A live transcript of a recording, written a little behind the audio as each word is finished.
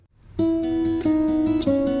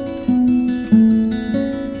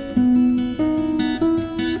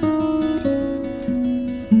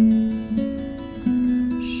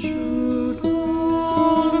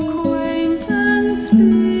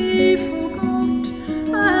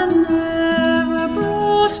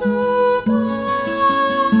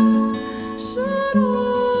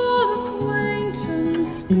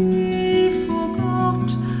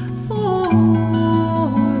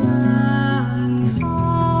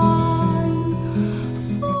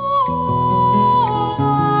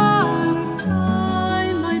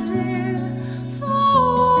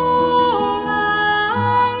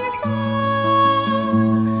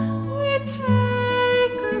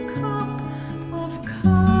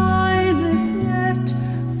kindness yet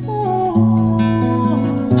for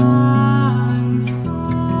lang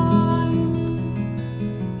syne.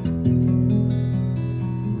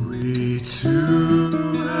 We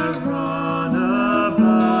two have run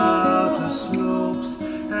about the slopes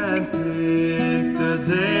and picked the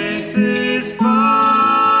daisies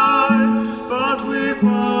fine, but we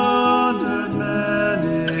wandered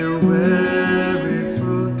many a weary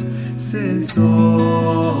foot since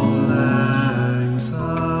Auld Lang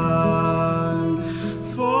Syne.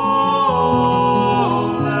 For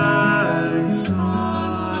Auld Lang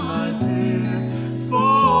Syne, my dear, for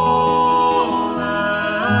Auld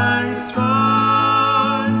Lang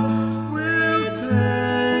Syne, we'll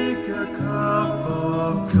take a cup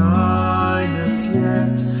of kindness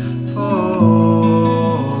yet for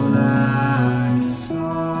Auld Lang Syne.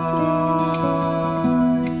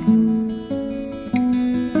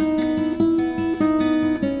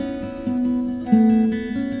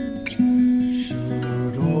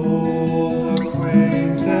 Should old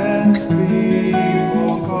acquaintance be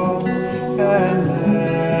forgot and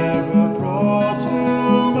never brought to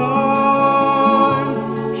mind?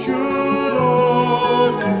 Should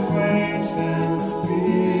old acquaintance be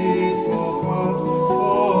forgot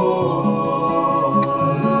for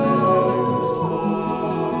Auld Lang Syne?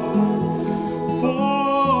 For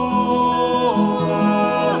Auld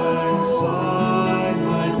Lang Syne,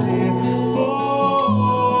 my dear, for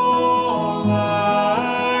Auld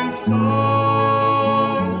Lang Syne,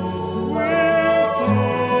 we'll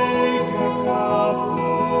take a cup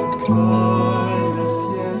of kindness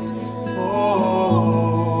yet for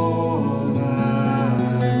Auld Lang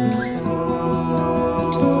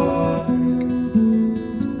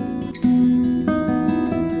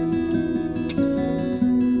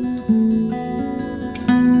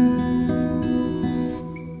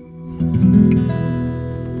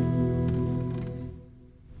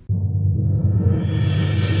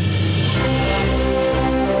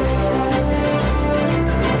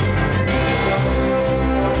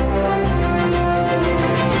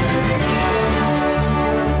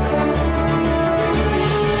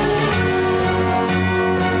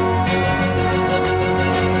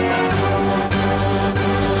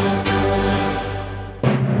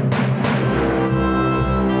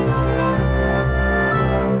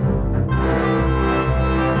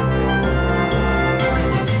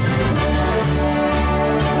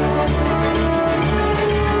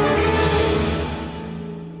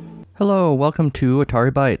Hello, welcome to Atari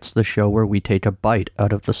Bytes, the show where we take a bite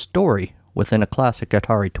out of the story within a classic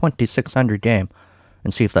Atari 2600 game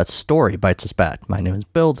and see if that story bites us back. My name is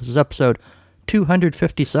Bill, this is episode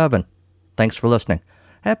 257. Thanks for listening.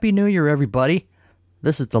 Happy New Year, everybody.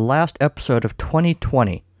 This is the last episode of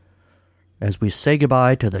 2020 as we say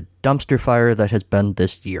goodbye to the dumpster fire that has been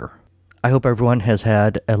this year. I hope everyone has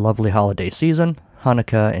had a lovely holiday season,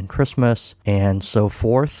 Hanukkah and Christmas and so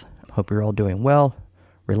forth. Hope you're all doing well,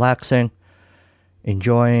 relaxing,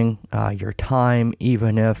 enjoying your time,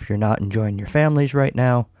 even if you're not enjoying your families right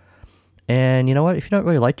now. And you know what? If you don't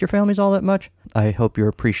really like your families all that much, I hope you're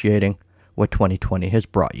appreciating what 2020 has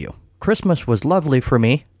brought you. Christmas was lovely for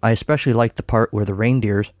me. I especially liked the part where the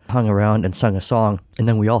reindeers hung around and sung a song, and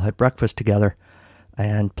then we all had breakfast together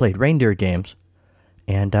and played reindeer games.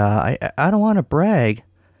 And I don't want to brag,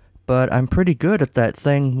 but I'm pretty good at that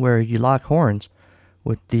thing where you lock horns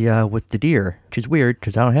with the deer, which is weird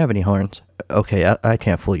because I don't have any horns. Okay, I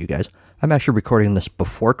can't fool you guys. I'm actually recording this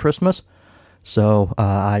before Christmas, so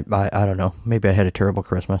I don't know. Maybe I had a terrible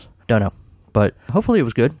Christmas. Don't know. But hopefully it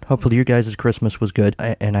was good. Hopefully your guys' Christmas was good,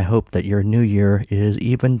 and I hope that your new year is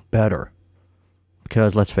even better.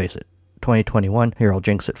 Because let's face it, 2021, here I'll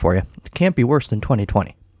jinx it for you, it can't be worse than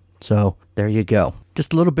 2020. So there you go.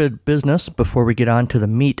 Just a little bit of business before we get on to the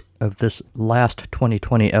meat of this last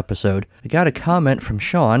 2020 episode. I got a comment from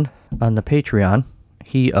Sean on the Patreon,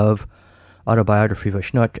 he of Autobiography of a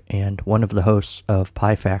Schnook and one of the hosts of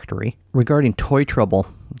Pie Factory, regarding Toy Trouble,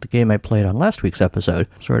 the game I played on last week's episode.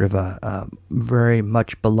 Sort of a very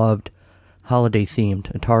much beloved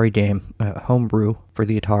holiday-themed Atari game, homebrew for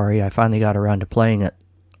the Atari. I finally got around to playing it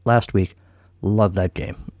last week. Love that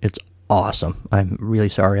game. It's awesome. I'm really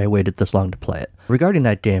sorry I waited this long to play it. Regarding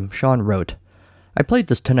that game, Sean wrote, I played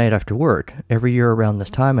this tonight after work. Every year around this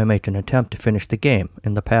time I make an attempt to finish the game.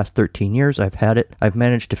 In the past 13 years I've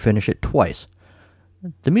managed to finish it twice.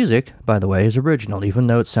 The music, by the way, is original, even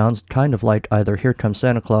though it sounds kind of like either Here Comes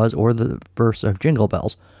Santa Claus or the verse of Jingle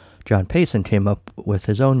Bells. John Payson came up with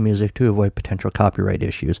his own music to avoid potential copyright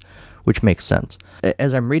issues, which makes sense.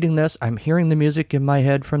 As I'm reading this, I'm hearing the music in my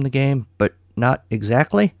head from the game, but not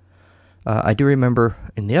exactly. I do remember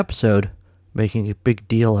in the episode making a big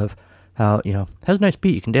deal of how, has a nice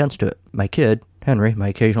beat, you can dance to it. My kid, Henry, my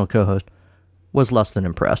occasional co-host, was less than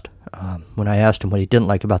impressed. When I asked him what he didn't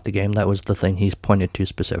like about the game, that was the thing he's pointed to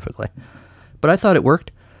specifically. But I thought it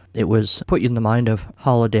worked. It was put you in the mind of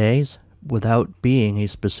holidays without being a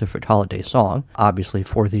specific holiday song, obviously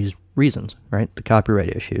for these reasons, right? The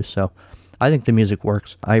copyright issues. So I think the music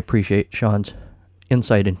works. I appreciate Sean's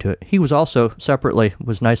insight into it. He was also, separately,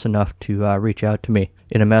 was nice enough to reach out to me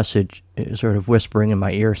in a message, sort of whispering in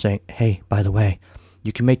my ear saying, hey, by the way,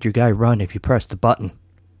 you can make your guy run if you press the button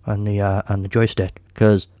on the joystick,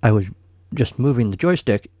 because I was just moving the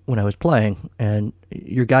joystick when I was playing, and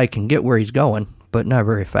your guy can get where he's going, but not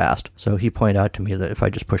very fast. So he pointed out to me that if I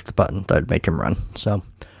just pushed the button, that would make him run. So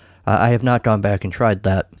I have not gone back and tried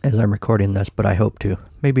that as I'm recording this, but I hope to.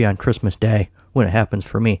 Maybe on Christmas Day, when it happens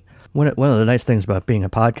for me. One of the nice things about being a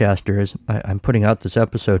podcaster is I'm putting out this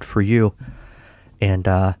episode for you, and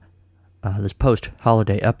this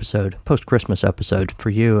post-holiday episode, post-Christmas episode for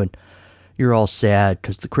you, and you're all sad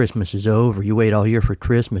because the Christmas is over. You wait all year for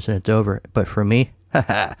Christmas and it's over. But for me,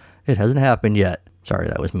 it hasn't happened yet. Sorry,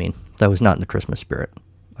 that was mean. That was not in the Christmas spirit.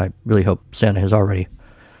 I really hope Santa has already,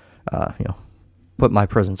 put my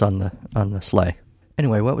presents on the sleigh.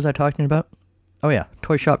 Anyway, what was I talking about? Oh yeah,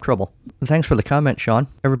 Toy Shop Trouble. Thanks for the comment, Sean.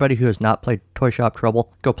 Everybody who has not played Toy Shop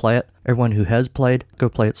Trouble, go play it. Everyone who has played, go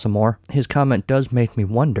play it some more. His comment does make me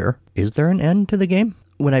wonder, is there an end to the game?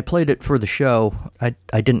 When I played it for the show,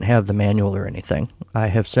 I didn't have the manual or anything. I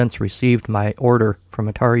have since received my order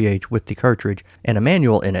from Atari Age with the cartridge and a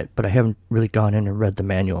manual in it, but I haven't really gone in and read the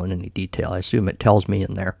manual in any detail. I assume it tells me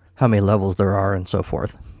in there how many levels there are and so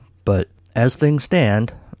forth. But as things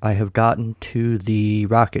stand, I have gotten to the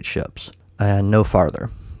rocket ships and no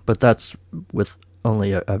farther. But that's with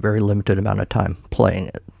only a very limited amount of time playing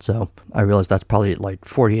it. So I realize that's probably like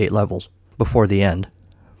 48 levels before the end,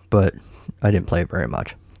 but I didn't play it very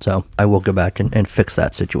much. So I will go back and fix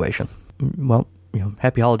that situation. Well,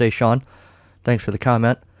 happy holidays, Sean. Thanks for the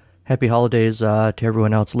comment. Happy holidays to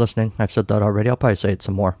everyone else listening. I've said that already. I'll probably say it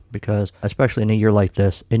some more because, especially in a year like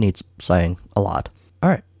this, it needs saying a lot. All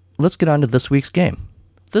right, let's get on to this week's game.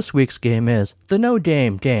 This week's game is the No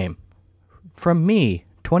Dame Game from me,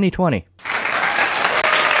 2020.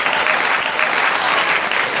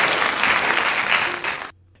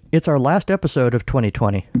 It's our last episode of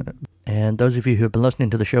 2020, and those of you who have been listening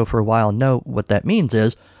to the show for a while know what that means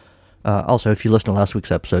is, also if you listened to last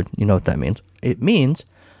week's episode, you know what that means. It means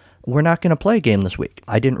we're not going to play a game this week.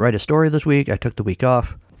 I didn't write a story this week. I took the week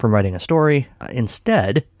off from writing a story.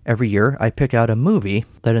 Instead, every year I pick out a movie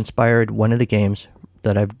that inspired one of the games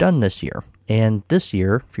that I've done this year. And this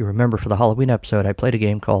year, if you remember for the Halloween episode, I played a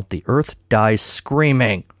game called The Earth Dies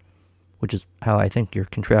Screaming, which is how I think you're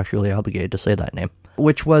contractually obligated to say that name,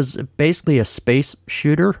 which was basically a space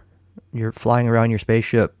shooter. You're flying around your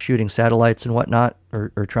spaceship, shooting satellites and whatnot,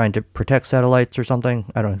 or trying to protect satellites or something.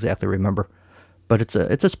 I don't exactly remember, but it's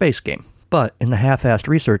a space game. But in the half-assed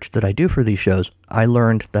research that I do for these shows, I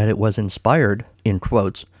learned that it was inspired, in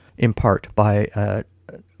quotes, in part by a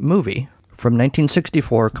movie from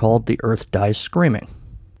 1964 called The Earth Dies Screaming.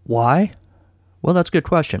 Why? Well, that's a good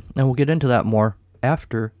question, and we'll get into that more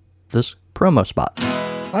after this promo spot.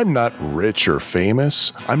 I'm not rich or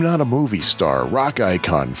famous. I'm not a movie star, rock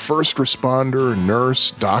icon, first responder,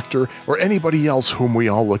 nurse, doctor, or anybody else whom we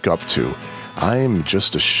all look up to. I'm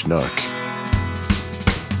just a schnook.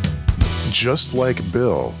 Just like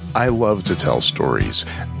Bill, I love to tell stories.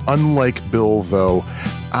 Unlike Bill, though,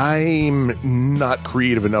 I'm not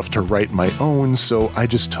creative enough to write my own, so I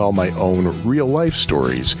just tell my own real-life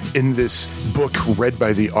stories in this book read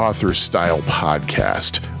by the author style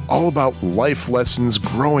podcast. All about life lessons,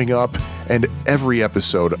 growing up, and every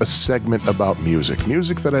episode a segment about music.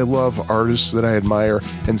 Music that I love, artists that I admire,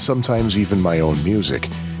 and sometimes even my own music.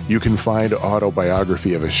 You can find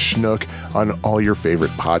Autobiography of a Schnook on all your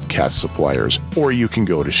favorite podcast suppliers, or you can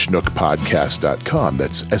go to schnookpodcast.com.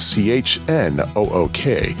 That's SCHNOOK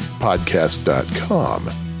podcast.com.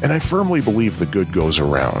 And I firmly believe the good goes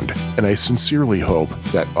around, and I sincerely hope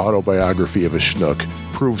that Autobiography of a Schnook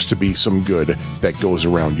proves to be some good that goes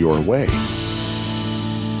around your way.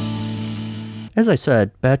 As I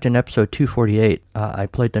said, back in episode 248, I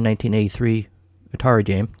played the 1983 Atari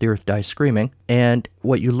game, The Earth Dies Screaming, and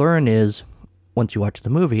what you learn is, once you watch the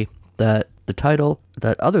movie, that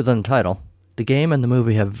other than the title, the game and the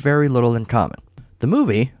movie have very little in common. The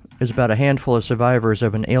movie is about a handful of survivors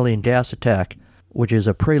of an alien gas attack, which is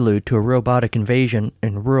a prelude to a robotic invasion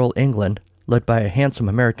in rural England led by a handsome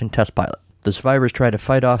American test pilot. The survivors try to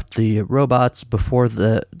fight off the robots before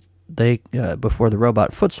the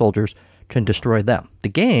robot foot soldiers can destroy them. The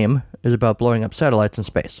game is about blowing up satellites in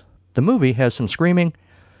space. The movie has some screaming,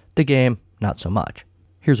 The game, not so much.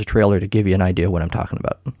 Here's a trailer to give you an idea what I'm talking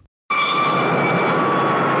about.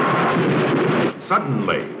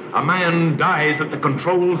 Suddenly, a man dies at the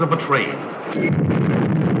controls of a train.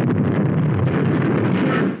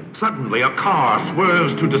 Suddenly, a car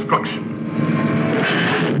swerves to destruction.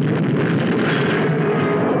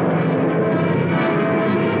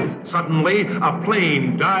 Suddenly, a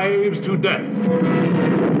plane dives to death.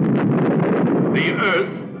 The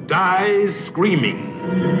earth dies screaming.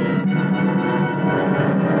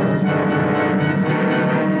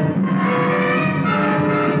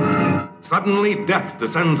 Suddenly, death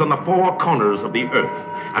descends on the four corners of the earth,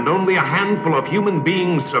 and only a handful of human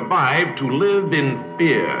beings survive to live in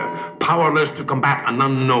fear, powerless to combat an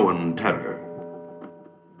unknown terror.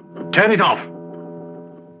 Turn it off.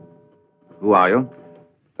 Who are you?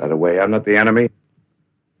 That away, I'm not the enemy.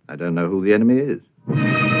 I don't know who the enemy is.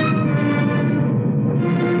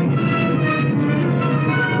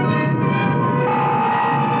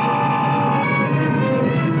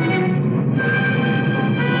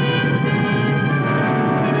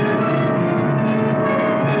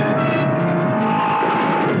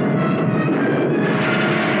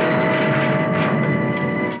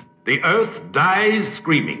 The earth dies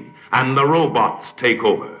screaming, and the robots take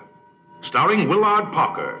over. Starring Willard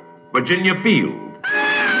Parker, Virginia Field,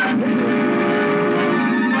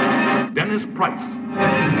 Dennis Price,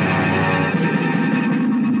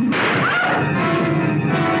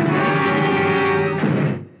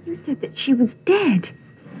 You said that she was dead.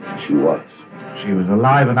 She was. She was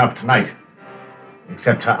alive enough tonight.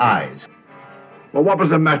 Except her eyes. Well, what was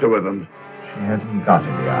the matter with them? She hasn't got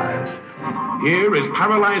any eyes. Here is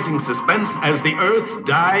paralyzing suspense as the earth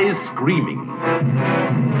dies screaming.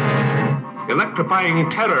 Electrifying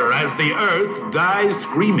terror as the earth dies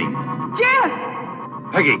screaming. Jeff!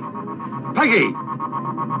 Peggy! Peggy!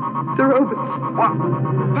 The robots. What?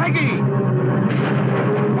 Peggy!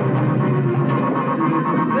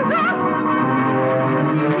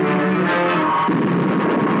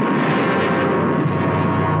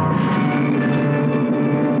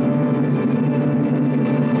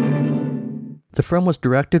 The film was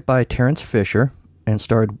directed by Terence Fisher and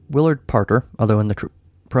starred Willard Parker, although in the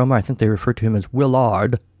promo I think they referred to him as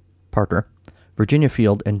Willard Parker, Virginia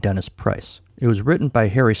Field, and Dennis Price. It was written by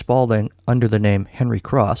Harry Spalding under the name Henry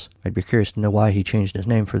Cross. I'd be curious to know why he changed his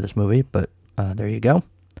name for this movie, but there you go.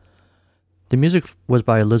 The music was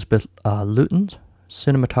by Elizabeth Lutens,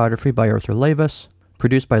 cinematography by Arthur Lavis,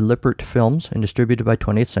 produced by Lippert Films and distributed by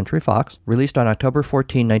 20th Century Fox. Released on October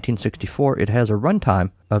 14, 1964, it has a runtime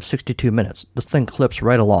of 62 minutes. This thing clips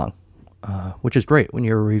right along, which is great when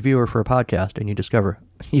you're a reviewer for a podcast and you discover,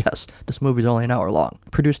 yes, this movie's only an hour long.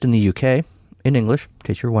 Produced in the UK, in English, in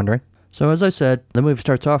case you're wondering. So as I said, the movie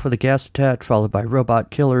starts off with a gas attack followed by robot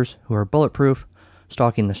killers who are bulletproof,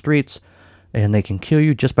 stalking the streets, and they can kill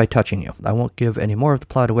you just by touching you. I won't give any more of the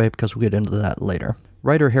plot away because we'll get into that later.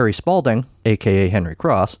 Writer Harry Spalding, a.k.a. Henry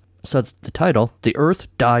Cross, said that the title, The Earth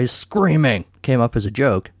Dies Screaming, came up as a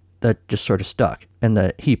joke that just sort of stuck, and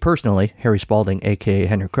that he personally, Harry Spalding, a.k.a.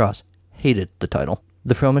 Henry Cross, hated the title.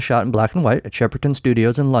 The film is shot in black and white at Shepperton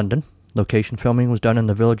Studios in London. Location filming was done in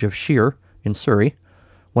the village of Sheer in Surrey,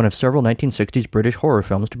 one of several 1960s British horror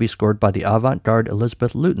films to be scored by the avant-garde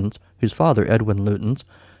Elizabeth Lutens, whose father, Edwin Lutens,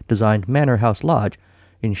 designed Manor House Lodge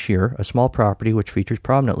in Sheer, a small property which features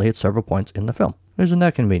prominently at several points in the film. Isn't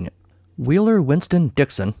that convenient? Wheeler Winston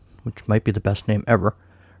Dixon, which might be the best name ever,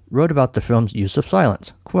 wrote about the film's use of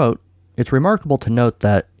silence. Quote, "It's remarkable to note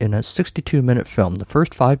that in a 62-minute film, the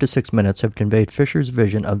first 5 to 6 minutes have conveyed Fisher's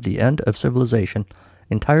vision of the end of civilization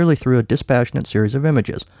entirely through a dispassionate series of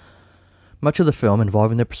images. Much of the film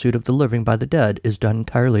involving the pursuit of the living by the dead is done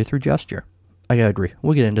entirely through gesture." I gotta agree.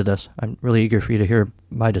 We'll get into this. I'm really eager for you to hear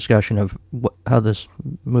my discussion of how this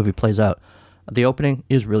movie plays out. The opening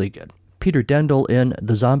is really good. Peter Dendel in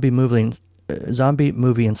the Zombie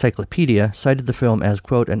Movie Encyclopedia cited the film as,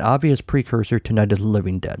 quote, an obvious precursor to Night of the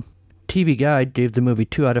Living Dead. TV Guide gave the movie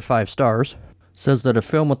 2 out of 5 stars, says that a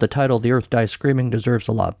film with the title The Earth Dies Screaming deserves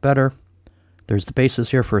a lot better. There's the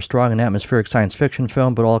basis here for a strong and atmospheric science fiction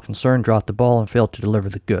film, but all concerned dropped the ball and failed to deliver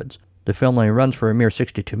the goods. The film only runs for a mere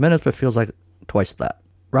 62 minutes, but feels like twice that.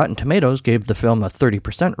 Rotten Tomatoes gave the film a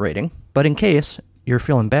 30% rating, but in case you're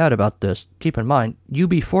feeling bad about this, keep in mind,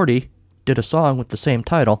 UB40 did a song with the same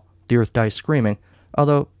title, The Earth Dies Screaming,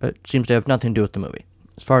 although it seems to have nothing to do with the movie.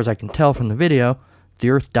 As far as I can tell from the video,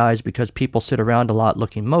 the Earth dies because people sit around a lot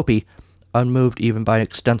looking mopey, unmoved even by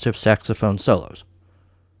extensive saxophone solos.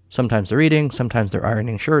 Sometimes they're eating, sometimes they're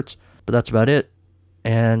ironing shirts, but that's about it,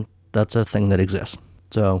 and that's a thing that exists.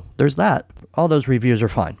 So there's that. All those reviews are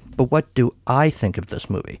fine, but what do I think of this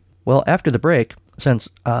movie? Well, after the break, since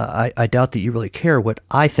I doubt that you really care what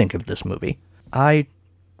I think of this movie, I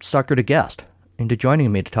suckered a guest into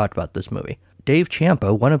joining me to talk about this movie. Dave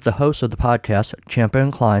Ciampa, one of the hosts of the podcast Ciampa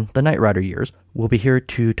and Klein, The Knight Rider Years, will be here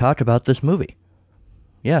to talk about this movie.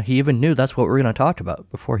 Yeah, he even knew that's what we were going to talk about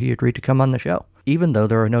before he agreed to come on the show, even though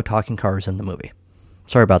there are no talking cars in the movie.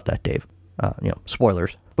 Sorry about that, Dave.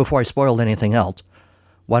 Spoilers. Before I spoiled anything else,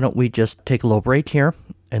 why don't we just take a little break here,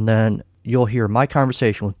 and then you'll hear my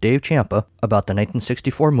conversation with Dave Ciampa about the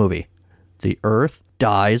 1964 movie, The Earth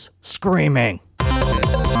Dies Screaming.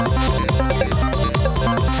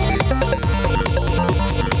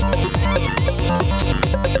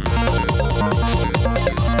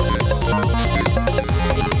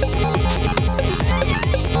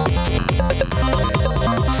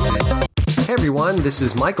 Hey everyone, this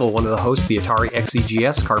is Michael, one of the hosts of the Atari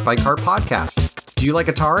XEGS Cart by Cart podcast. Do you like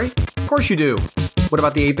Atari? Of course you do. What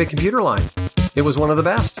about the 8-bit computer line? It was one of the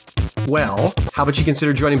best. Well, how about you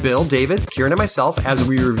consider joining Bill, David, Kieran, and myself as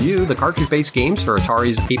we review the cartridge-based games for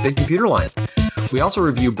Atari's 8-bit computer line. We also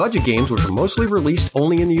review budget games which are mostly released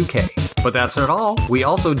only in the UK. But that's not all. We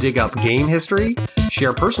also dig up game history,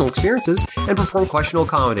 share personal experiences, and perform questionable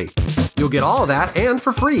comedy. You'll get all of that and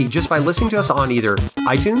for free just by listening to us on either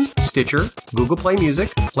iTunes, Stitcher, Google Play Music,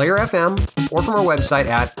 Player FM, or from our website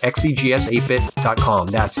at xegs8bit.com.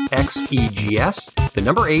 That's xegs, the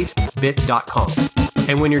number 8bit.com.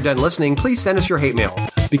 And when you're done listening, please send us your hate mail,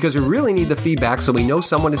 because we really need the feedback so we know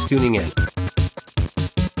someone is tuning in.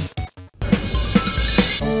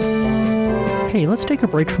 Hey, let's take a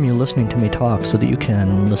break from you listening to me talk so that you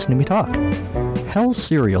can listen to me talk. Hell's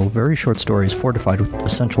Cereal, Very Short Stories Fortified with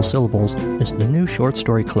Essential Syllables, is the new short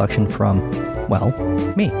story collection from, well,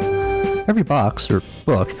 me. Every box, or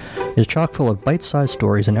book, is chock full of bite-sized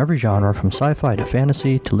stories in every genre, from sci-fi to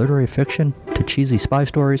fantasy to literary fiction to cheesy spy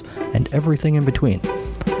stories and everything in between.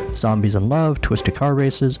 Zombies in love, twisted car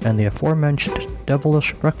races, and the aforementioned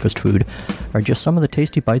devilish breakfast food are just some of the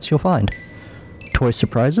tasty bites you'll find. Toy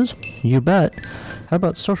surprises? You bet. How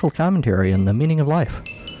about social commentary and the meaning of life?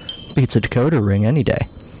 Beats a decoder ring any day.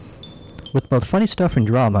 With both funny stuff and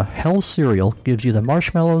drama, Hell's Cereal gives you the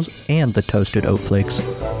marshmallows and the toasted oat flakes.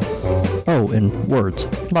 Oh, and words.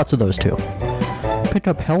 Lots of those too. Pick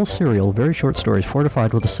up Hell's Cereal, Very Short Stories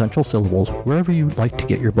Fortified with Essential Syllables wherever you like to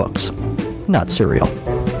get your books. Not cereal.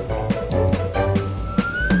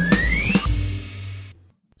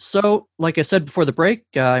 So, like I said before the break,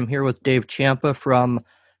 I'm here with Dave Ciampa from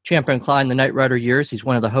Ciampa and Klein, The Knight Rider Years. He's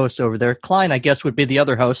one of the hosts over there. Klein, I guess, would be the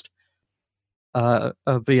other host of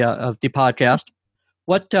the podcast.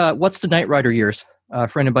 What's the Knight Rider Years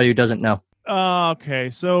for anybody who doesn't know? Okay,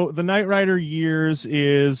 so the Knight Rider Years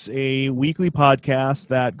is a weekly podcast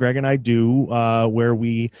that Greg and I do, where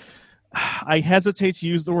I hesitate to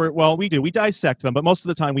use the word, well, we dissect them, but most of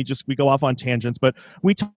the time we go off on tangents, but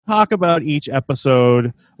we talk about each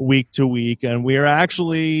episode week to week, and we're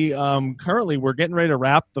actually currently we're getting ready to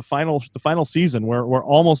wrap the final season. We're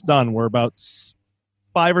almost done. We're about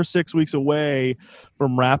 5 or 6 weeks away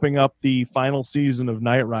from wrapping up the final season of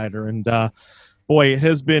Knight Rider, and boy, it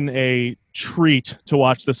has been a treat to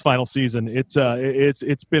watch this final season. It's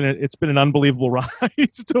been an unbelievable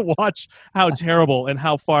ride to watch how terrible and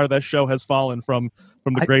how far that show has fallen from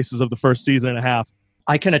the graces of the first season and a half.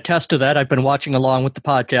 I can attest to that. I've been watching along with the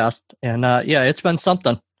podcast, and it's been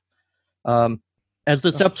something. As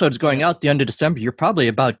this episode is going out the end of December, you're probably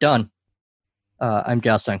about done. I'm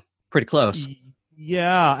guessing pretty close.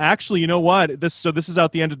 Yeah, actually, you know what? This is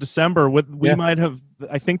out the end of December. Might have.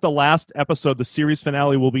 I think the last episode, the series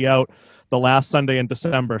finale, will be out the last Sunday in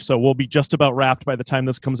December. So we'll be just about wrapped by the time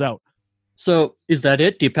this comes out. So is that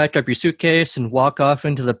it? Do you pack up your suitcase and walk off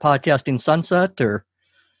into the podcasting sunset, or?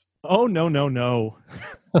 Oh no. No.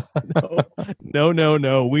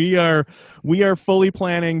 We are fully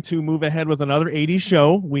planning to move ahead with another 80s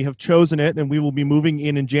show. We have chosen it, and we will be moving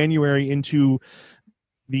in January into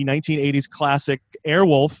the 1980s classic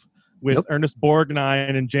Airwolf with Ernest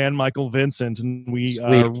Borgnine and Jan Michael Vincent, and we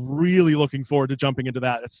are really looking forward to jumping into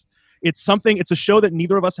that. It's a show that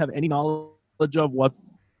neither of us have any knowledge of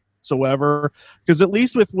whatsoever, because at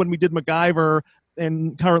least with when we did MacGyver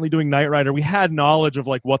and currently doing Knight Rider, we had knowledge of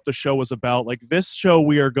like what the show was about. Like this show,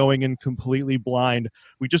 we are going in completely blind.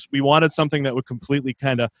 We wanted something that would completely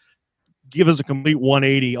kind of give us a complete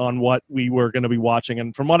 180 on what we were going to be watching.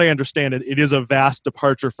 And from what I understand, it is a vast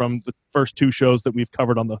departure from the first two shows that we've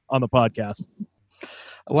covered on the podcast.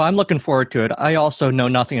 Well, I'm looking forward to it. I also know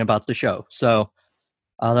nothing about the show, so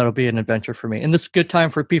that'll be an adventure for me. And this is a good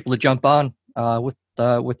time for people to jump on with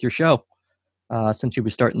your show, since you'll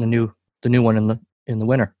be starting the new one in the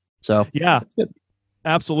winter. So yeah.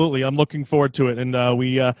 Absolutely, I'm looking forward to it, and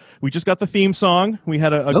we just got the theme song. We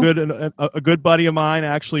had a good buddy of mine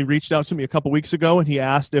actually reached out to me a couple weeks ago, and he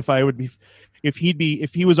asked if I would be, if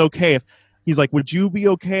he was okay. If he's like, would you be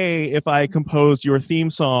okay if I composed your theme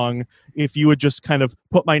song? If you would just kind of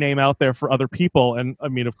put my name out there for other people, and I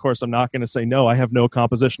mean, of course, I'm not going to say no. I have no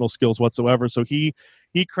compositional skills whatsoever. So he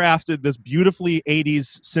crafted this beautifully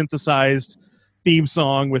 '80s synthesized theme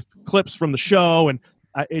song with clips from the show, and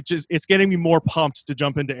it's getting me more pumped to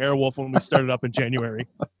jump into Airwolf when we start it up in January.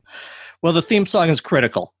 Well, the theme song is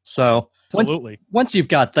critical. So absolutely, once you've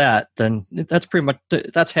got that, then that's pretty much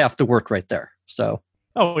that's half the work right there. So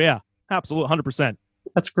oh yeah, absolutely, 100%.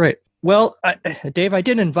 That's great. Well, Dave, I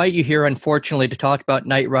didn't invite you here, unfortunately, to talk about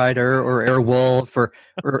Knight Rider or Airwolf or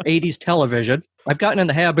 80s television. I've gotten in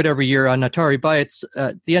the habit every year on Atari Bytes.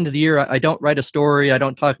 At the end of the year, I don't write a story. I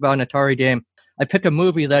don't talk about an Atari game. I pick a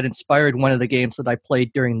movie that inspired one of the games that I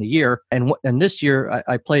played during the year. And this year,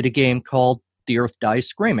 I played a game called The Earth Dies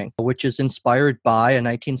Screaming, which is inspired by a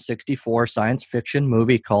 1964 science fiction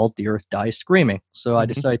movie called The Earth Dies Screaming. So I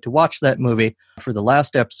decided to watch that movie for the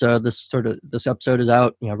last episode. This episode is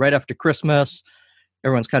out, right after Christmas.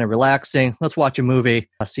 Everyone's kind of relaxing. Let's watch a movie,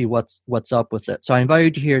 see what's up with it. So I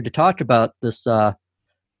invited you here to talk about this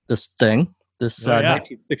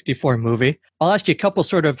 1964 movie. I'll ask you a couple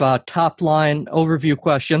sort of top line overview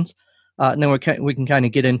questions, and then we can kind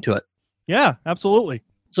of get into it. Yeah, absolutely.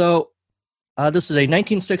 So this is a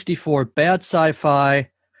 1964 bad sci-fi,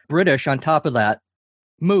 British on top of that,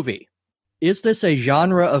 movie. Is this a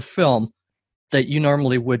genre of film that you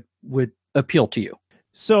normally would appeal to you?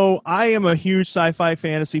 So I am a huge sci-fi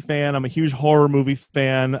fantasy fan. I'm a huge horror movie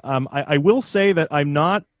fan. I will say that I'm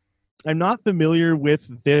not familiar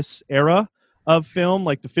with this era of film,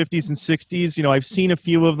 like the 50s and 60s. I've seen a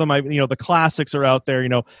few of them. The classics are out there.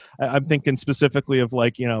 I'm thinking specifically of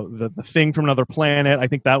the Thing from Another Planet. I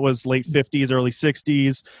think that was late 50s, early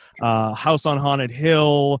 60s. House on Haunted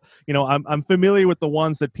Hill. I'm familiar with the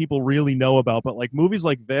ones that people really know about, but like movies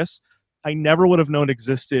like this, I never would have known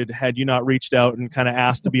existed had you not reached out and kind of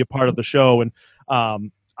asked to be a part of the show. And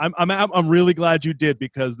I'm really glad you did,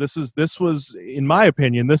 because this was, in my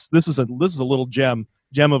opinion, this is a little gem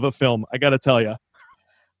of a film. I got to tell you,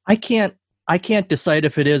 I can't decide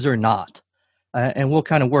if it is or not, and we'll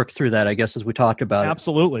kind of work through that, I guess, as we talk about it.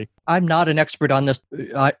 Absolutely. I'm not an expert on this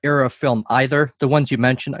era of film either. The ones you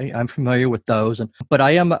mentioned, I'm familiar with those, but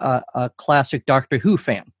I am a classic Doctor Who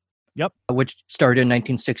fan. Yep. Which started in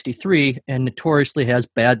 1963 and notoriously has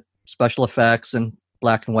bad special effects and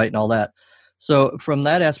black and white and all that. So from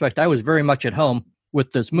that aspect, I was very much at home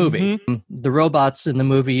with this movie. Mm-hmm. The robots in the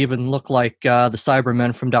movie even look like the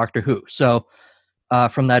Cybermen from Doctor Who. So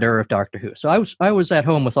from that era of Doctor Who. So I was at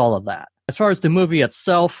home with all of that. As far as the movie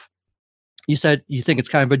itself, you said you think it's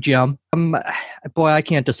kind of a gem. Boy, I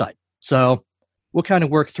can't decide. So we'll kind of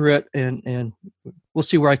work through it and we'll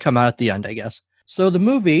see where I come out at the end, I guess. So the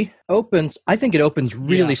movie opens, I think it opens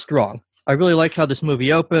really strong. I really like how this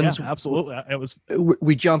movie opens. Yeah, absolutely.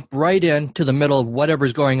 We jump right into the middle of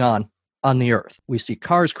whatever's going on the Earth. We see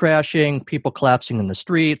cars crashing, people collapsing in the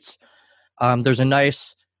streets. There's a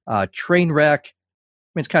nice train wreck. I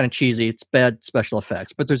mean, it's kind of cheesy. It's bad special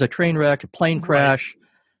effects. But there's a train wreck, a plane crash,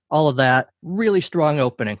 all of that. Really strong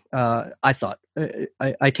opening, I thought.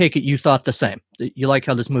 I take it you thought the same. You like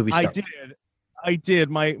how this movie started. I did.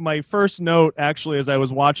 My first note, actually, as I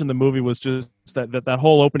was watching the movie, was just that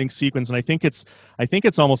whole opening sequence, and I think it's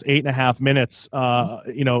almost 8.5 minutes.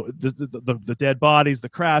 The dead bodies, the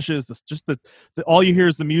crashes, all you hear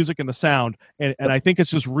is the music and the sound, and I think it's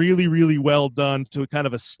just really, really well done to kind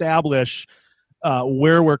of establish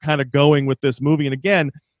where we're kind of going with this movie. And again,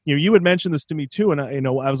 you had mentioned this to me too, and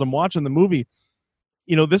as I'm watching the movie,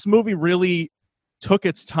 this movie really took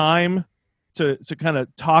its time to kind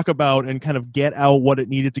of talk about and kind of get out what it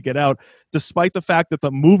needed to get out, despite the fact that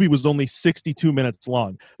the movie was only 62 minutes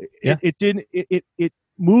long. Yeah. It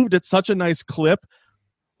moved at such a nice clip,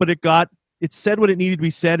 but it said what it needed to be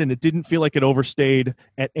said, and it didn't feel like it overstayed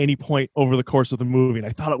at any point over the course of the movie. And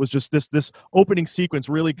I thought it was just this opening sequence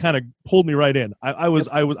really kind of pulled me right in. I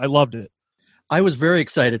loved it. I was very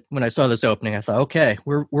excited when I saw this opening. I thought, okay,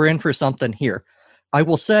 we're in for something here. I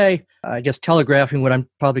will say, I guess telegraphing what I'm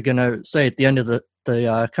probably going to say at the end of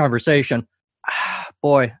the conversation,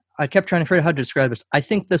 boy, I kept trying to figure out how to describe this. I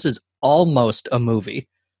think this is almost a movie.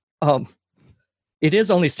 It is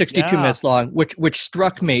only 62 minutes long, which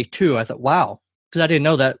struck me too. I thought, wow, because I didn't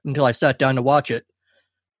know that until I sat down to watch it.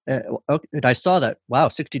 And I saw that, wow,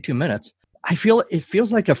 62 minutes. It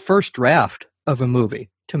feels like a first draft of a movie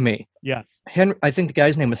to me. Yes. I think the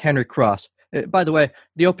guy's name was Henry Cross. By the way,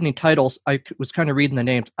 the opening titles, I was kind of reading the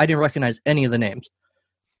names. I didn't recognize any of the names.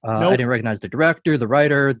 Nope. I didn't recognize the director, the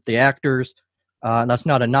writer, the actors. That's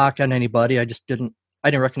not a knock on anybody. I didn't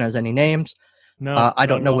recognize any names. No, I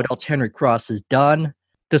don't know what else Henry Cross has done.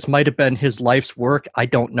 This might have been his life's work. I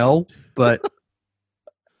don't know. But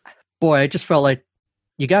boy, I just felt like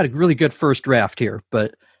you got a really good first draft here.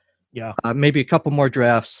 But yeah, maybe a couple more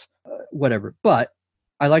drafts, whatever. But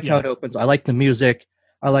I like how it opens. I like the music.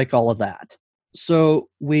 I like all of that. So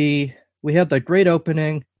we have the great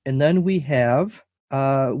opening, and then we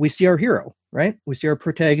see our hero, right? We see our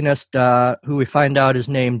protagonist, who we find out is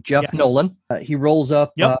named Jeff Nolan. He rolls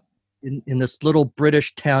up in this little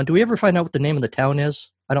British town. Do we ever find out what the name of the town is?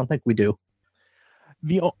 I don't think we do.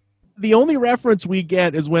 The only reference we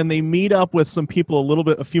get is when they meet up with some people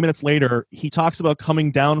a few minutes later. He talks about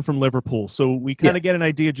coming down from Liverpool. So we kind of get an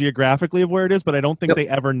idea geographically of where it is, but I don't think they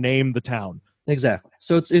ever name the town. Exactly.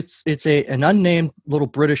 So it's an unnamed little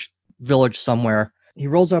British village somewhere. He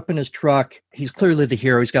rolls up in his truck. He's clearly the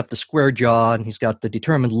hero. He's got the square jaw and he's got the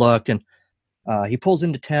determined look. And he pulls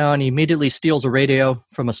into town. He immediately steals a radio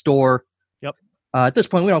from a store. Yep. At this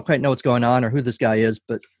point, we don't quite know what's going on or who this guy is,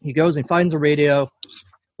 but he goes and finds a radio.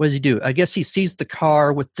 What does he do? I guess he sees the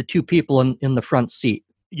car with the two people in the front seat.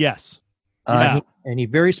 Yes. And he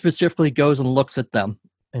very specifically goes and looks at them.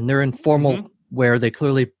 And they're in formal wear. They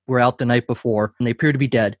clearly were out the night before, and they appear to be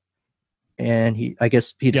dead. And he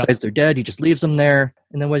decides they're dead. He just leaves them there.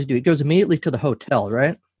 And then what does he do? He goes immediately to the hotel,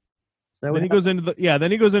 right? Then he goes into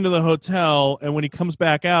the hotel, and when he comes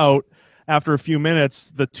back out after a few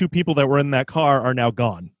minutes, the two people that were in that car are now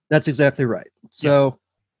gone. That's exactly right. So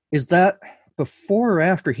is that before or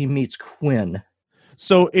after he meets Quinn?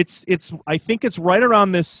 So it's I think it's right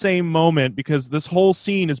around this same moment, because this whole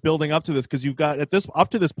scene is building up to this, because you've got up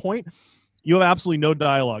to this point you have absolutely no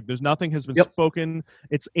dialogue. There's nothing has been spoken.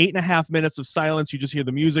 It's 8.5 minutes of silence. You just hear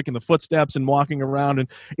the music and the footsteps and walking around, and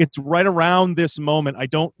it's right around this moment. I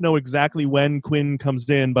don't know exactly when Quinn comes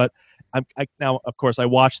in, but now, of course, I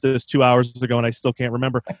watched this 2 hours ago and I still can't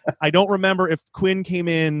remember. I don't remember if Quinn came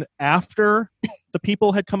in after the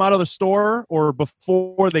people had come out of the store or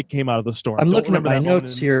before they came out of the store. I'm looking at my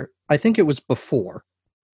notes here. I think it was before.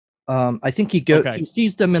 I think he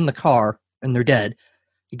sees them in the car and they're dead.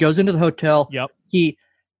 He goes into the hotel. Yep.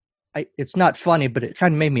 It's not funny, but it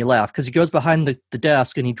kind of made me laugh because he goes behind the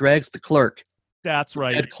desk and he drags the clerk. That's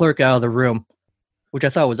right. Dead clerk out of the room, which I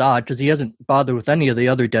thought was odd because he hasn't bothered with any of the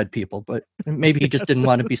other dead people. But maybe he just didn't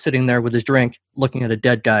want to be sitting there with his drink looking at a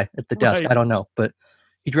dead guy at the desk. Right. I don't know. But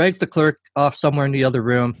he drags the clerk off somewhere in the other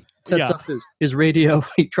room, sets up his radio.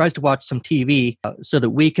 He tries to watch some TV so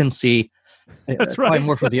that we can see, probably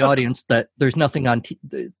more for the audience, that there's nothing on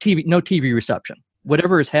TV, no TV reception.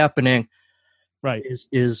 Whatever is happening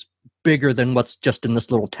is bigger than what's just in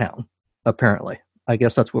this little town, apparently. I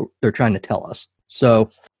guess that's what they're trying to tell us.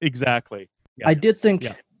 So exactly. Yeah. I did think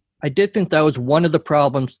that was one of the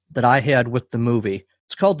problems that I had with the movie.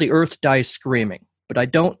 It's called The Earth Dies Screaming, but I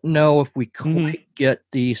don't know if we quite get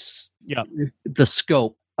the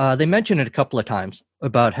scope. They mention it a couple of times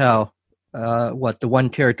about how the one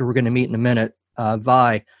character we're going to meet in a minute,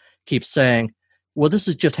 Vi, keeps saying, well, this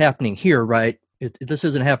is just happening here, right? This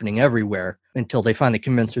isn't happening everywhere, until they finally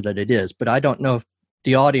convince her that it is. But I don't know if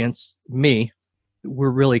the audience, we're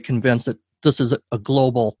really convinced that this is a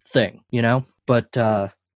global thing, you know? But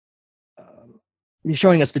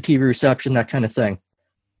showing us the TV reception, that kind of thing,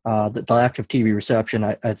 the lack of TV reception,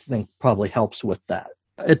 I think probably helps with that.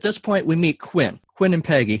 At this point, we meet Quinn and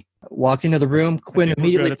Peggy walk into the room. Quinn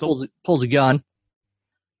immediately pulls a gun.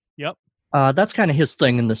 Yep. That's kind of his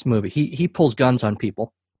thing in this movie. He pulls guns on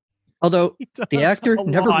people. Although the actor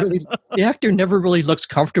never really looks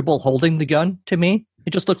comfortable holding the gun to me. It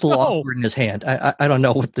just looks a little awkward in his hand. I don't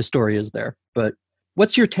know what the story is there. But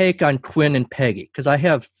what's your take on Quinn and Peggy? Because I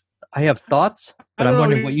have thoughts, but I'm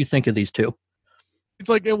wondering what you think of these two. It's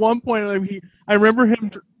like at one point, I remember him.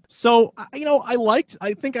 So,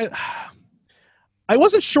 I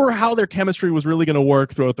wasn't sure how their chemistry was really going to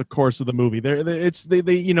work throughout the course of the movie.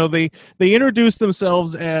 They introduced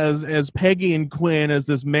themselves as Peggy and Quinn, as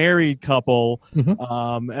this married couple,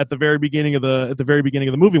 at the very beginning of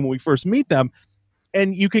the movie when we first meet them,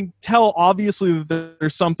 and you can tell obviously that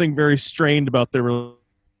there's something very strained about their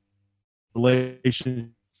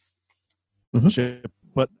relationship.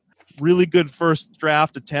 But really good first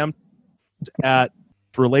draft attempt at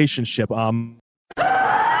relationship.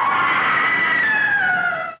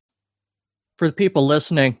 For the people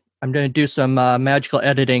listening, I'm going to do some magical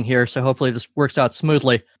editing here, so hopefully this works out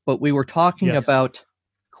smoothly. But we were talking about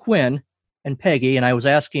Quinn and Peggy, and I was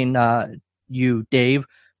asking you, Dave,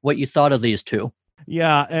 what you thought of these two.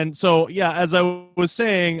 Yeah, and so, as I was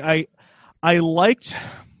saying, I liked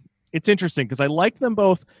it's interesting because I like them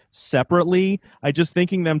both separately. I just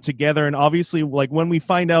thinking them together, and obviously, like when we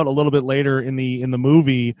find out a little bit later in the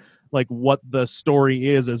movie, like what the story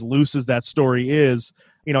is, as loose as that story is,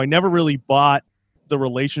 I never really bought the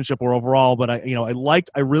relationship or overall, but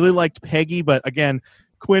I really liked Peggy, but again,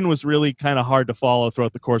 Quinn was really kind of hard to follow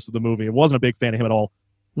throughout the course of the movie. I wasn't a big fan of him at all.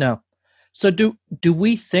 No. So do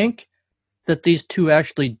we think that these two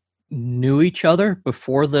actually knew each other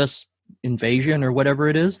before this invasion or whatever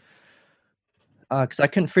it is? Because I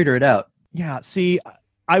couldn't figure it out. Yeah, see,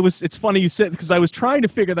 it's funny you said, because I was trying to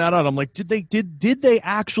figure that out. I'm like, did they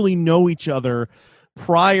actually know each other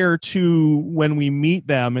prior to when we meet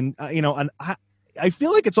them? And I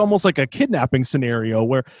feel like it's almost like a kidnapping scenario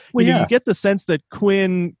where you get the sense that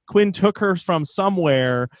Quinn took her from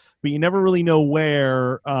somewhere, but you never really know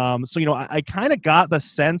where. I kind of got the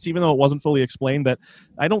sense, even though it wasn't fully explained, that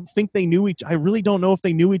I don't think they knew I really don't know if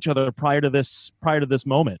they knew each other prior to this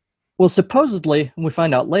moment. Well, supposedly, we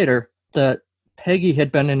find out later that Peggy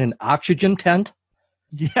had been in an oxygen tent.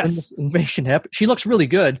 Yes. When this invasion happened. She looks really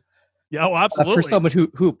good. Yeah, absolutely. For someone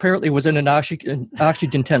who apparently was in an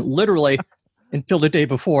oxygen tent literally until the day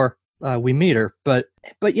before we meet her. But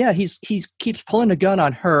yeah, he keeps pulling a gun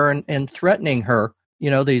on her and threatening her,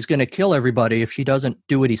 that he's going to kill everybody if she doesn't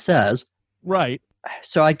do what he says. Right.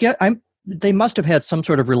 So they must have had some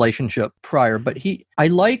sort of relationship prior, but I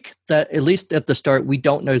like that at least at the start, we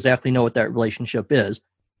don't exactly know what that relationship is,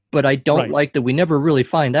 but I don't like that we never really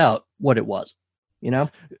find out what it was,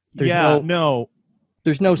 There's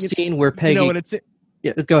no scene where Peggy...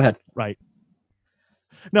 Yeah, go ahead. Right.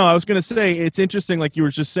 No, I was going to say, it's interesting, like you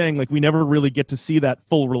were just saying, like we never really get to see that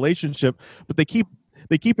full relationship, but they keep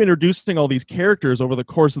introducing all these characters over the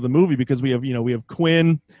course of the movie, because we have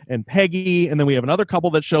Quinn and Peggy, and then we have another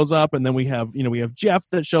couple that shows up, and then we have Jeff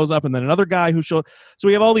that shows up, and then another guy who shows. So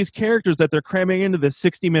we have all these characters that they're cramming into this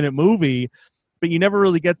 60-minute movie, but you never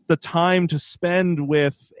really get the time to spend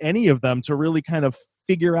with any of them to really kind of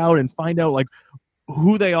figure out and find out like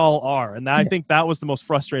who they all are. And I think that was the most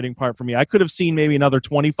frustrating part for me. I could have seen maybe another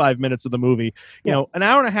 25 minutes of the movie. An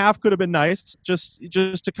hour and a half could have been nice just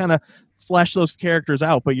to kind of flesh those characters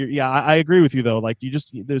out. But I agree with you though. Like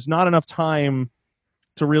there's not enough time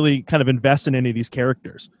to really kind of invest in any of these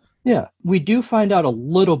characters. Yeah, we do find out a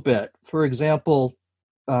little bit. For example,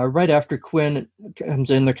 right after Quinn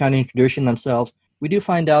comes in, they're kind of introducing themselves. We do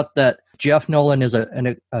find out that Jeff Nolan is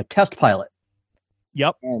a test pilot.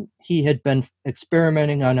 Yep. And he had been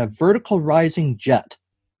experimenting on a vertical rising jet,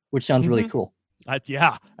 which sounds really cool.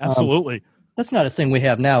 Yeah, absolutely. That's not a thing we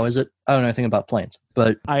have now, is it? I don't know anything about planes,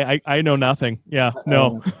 but I know nothing. Yeah,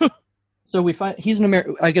 no. So we find he's an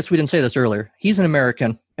American. I guess we didn't say this earlier. He's an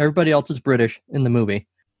American. Everybody else is British in the movie,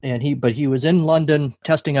 and he was in London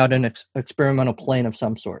testing out an experimental plane of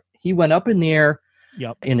some sort. He went up in the air.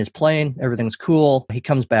 Yep. In his plane, everything's cool. He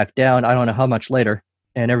comes back down. I don't know how much later,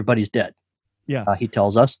 and everybody's dead. Yeah, he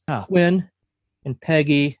tells us. Quinn and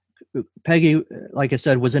Peggy, like I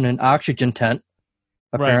said, was in an oxygen tent,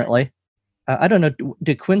 apparently. Right. I don't know.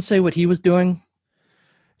 Did Quinn say what he was doing?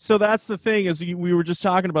 So that's the thing, is we were just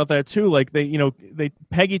talking about that too. Like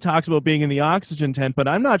Peggy talks about being in the oxygen tent, but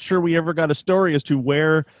I'm not sure we ever got a story as to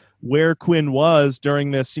where Quinn was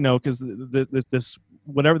during this, because this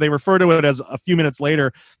whatever they refer to it as a few minutes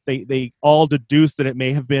later, they all deduced that it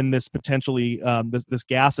may have been this potentially this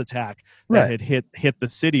gas attack that had hit the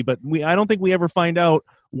city. But I don't think we ever find out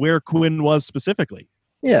where Quinn was specifically.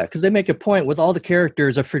 Yeah, because they make a point with all the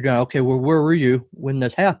characters of figuring out, okay, well, where were you when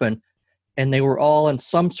this happened? And they were all in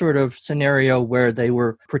some sort of scenario where they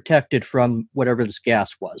were protected from whatever this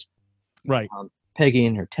gas was. Right. Peggy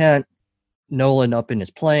in her tent, Nolan up in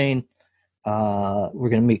his plane. We're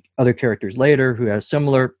going to meet other characters later who had a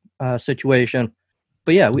similar situation.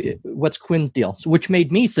 But yeah, what's Quinn's deal? So, which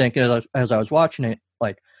made me think, as I was watching it,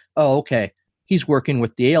 like, oh, okay, he's working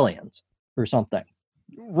with the aliens or something.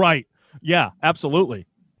 Right. Yeah, absolutely.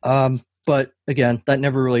 But again, that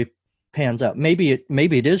never really pans out. Maybe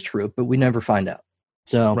it is true, but we never find out.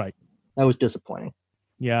 So that was disappointing.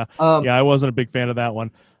 Yeah. I wasn't a big fan of that one.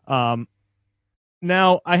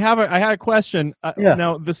 Now I had a question.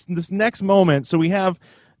 Now this next moment. So have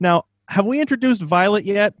we introduced Violet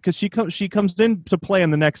yet? Because she comes into play in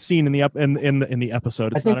the next scene in the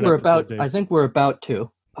episode. I think we're about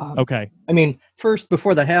to. Okay. I mean, first,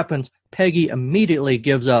 before that happens, Peggy immediately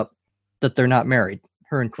gives up that they're not married.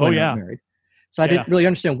 Her and Quinn are married. So I didn't really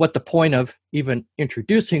understand what the point of even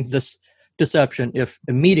introducing this deception if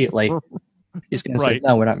immediately he's going to say,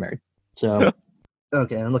 no, we're not married. So,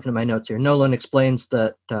 okay, I'm looking at my notes here. Nolan explains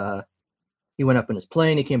that he went up in his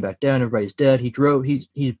plane, he came back down, everybody's dead.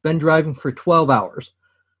 He's been driving for 12 hours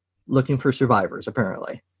looking for survivors,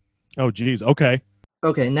 apparently. Oh, geez. Okay.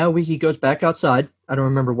 Okay, now he goes back outside. I don't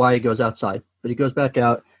remember why he goes outside, but he goes back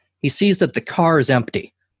out. He sees that the car is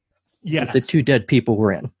empty. Yes. That the two dead people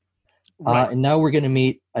were in. Right. And now we're going to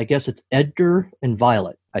meet, I guess it's Edgar and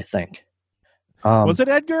Violet, I think. Was it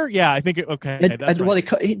Edgar? Yeah, I think okay. That's right.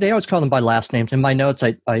 Well, they always call them by last names. In my notes,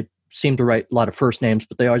 I seem to write a lot of first names,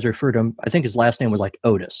 but they always refer to him. I think his last name was like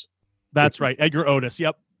Otis. That's right. Edgar Otis.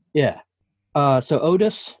 Yep. Yeah. So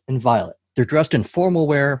Otis and Violet, they're dressed in formal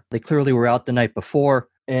wear. They clearly were out the night before.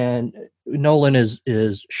 And Nolan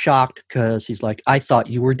is shocked because he's like, I thought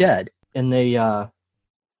you were dead. And they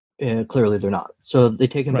clearly they're not. So they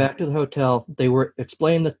take him back to the hotel. They were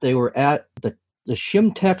explained that they were at the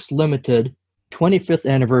Shimtex Limited 25th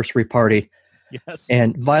anniversary party. Yes.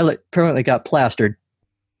 And Violet apparently got plastered.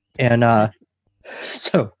 And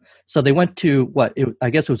so they went to I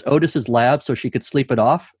guess it was Otis's lab so she could sleep it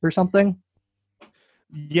off or something.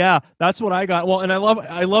 Yeah, that's what I got. Well, and I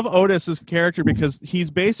love Otis's character because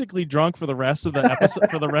he's basically drunk for the rest of the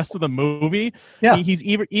episode, for the rest of the movie. Yeah. He's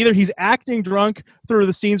either he's acting drunk through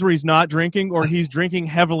the scenes where he's not drinking, or he's drinking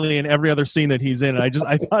heavily in every other scene that he's in. And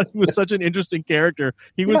I thought he was such an interesting character.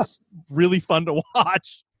 He was really fun to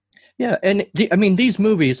watch. Yeah, and these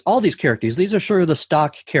movies, all these characters, these are sort of the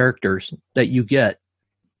stock characters that you get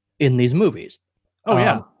in these movies. Oh,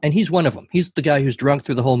 yeah. And he's one of them. He's the guy who's drunk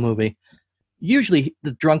through the whole movie. Usually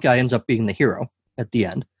the drunk guy ends up being the hero at the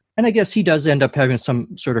end. And I guess he does end up having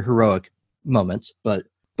some sort of heroic moments. But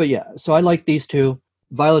yeah, so I like these two.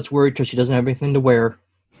 Violet's worried because she doesn't have anything to wear.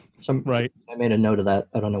 Right. I made a note of that.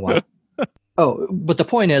 I don't know why. Oh, but the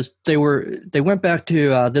point is they went back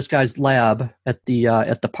to this guy's lab at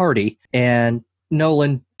the party, and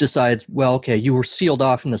Nolan decides, well, okay, you were sealed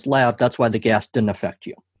off in this lab. That's why the gas didn't affect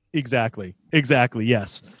you. Exactly.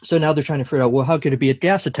 Yes. So now they're trying to figure out, well, how could it be a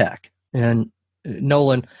gas attack? And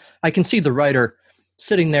Nolan, I can see the writer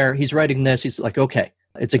sitting there. He's writing this. He's like, okay,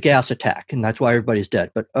 it's a gas attack, and that's why everybody's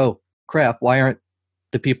dead. But, oh, crap, why aren't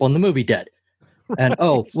the people in the movie dead? And,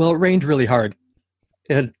 oh, well, it rained really hard,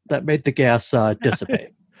 and that made the gas dissipate.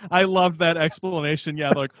 I love that explanation. Yeah,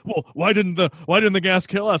 like, well, why didn't the gas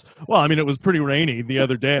kill us? Well, I mean, it was pretty rainy the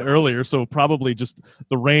other day earlier, so probably just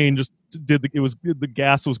the rain just did the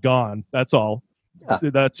gas was gone. That's all.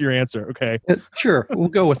 Yeah. That's your answer. Okay. Sure, we'll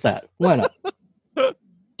go with that. Why not?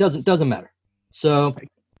 Doesn't matter. So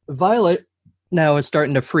Violet now is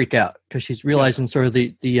starting to freak out because she's realizing sort of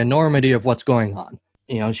the enormity of what's going on.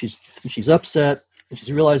 You know, she's upset.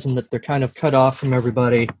 She's realizing that they're kind of cut off from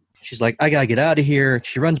everybody. She's like, I gotta get out of here.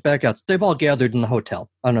 She runs back out. They've all gathered in the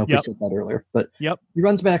hotel. I don't know if we said that earlier, but she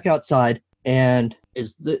runs back outside, and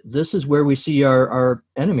this is where we see our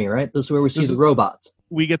enemy, right? This is where we see the robots.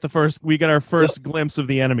 We get our first glimpse of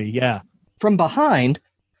the enemy. Yeah. From behind,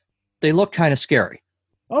 they look kind of scary.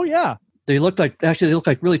 Oh yeah. They look like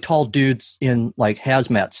really tall dudes in like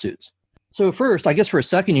hazmat suits. So at first, I guess for a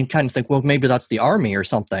second, you kind of think, well, maybe that's the army or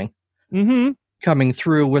something. Mm-hmm. Coming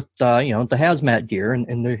through with the hazmat gear,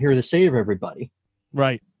 and they're here to save everybody.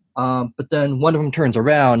 Right. But then one of them turns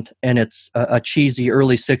around, and it's a cheesy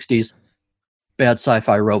early 60s bad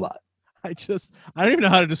sci-fi robot. I don't even know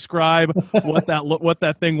how to describe what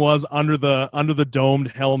that thing was under the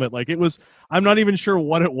domed helmet. Like, it was, I'm not even sure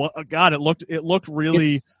what it was. God, it looked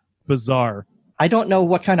really bizarre. I don't know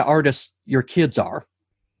what kind of artists your kids are,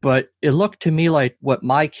 but it looked to me like what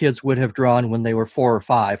my kids would have drawn when they were 4 or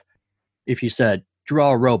 5. If you said,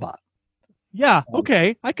 draw a robot. Yeah,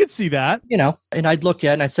 okay. I could see that. And I'd look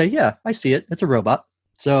at it and I'd say, yeah, I see it. It's a robot.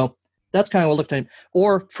 So that's kind of what it looked like.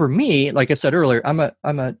 Or for me, like I said earlier, I'm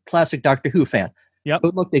a classic Doctor Who fan. Yep. So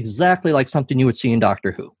it looked exactly like something you would see in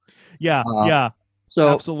Doctor Who. Yeah,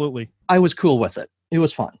 So absolutely. I was cool with it. It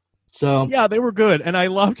was fun. So yeah, they were good, and I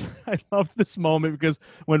loved this moment because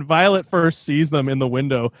when Violet first sees them in the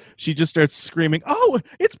window, she just starts screaming, "Oh,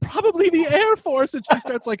 it's probably the Air Force!" And she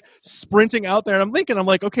starts like sprinting out there. And I'm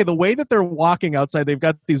like, okay, the way that they're walking outside, they've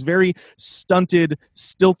got these very stilted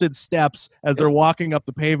steps as they're walking up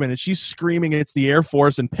the pavement, and she's screaming, "It's the Air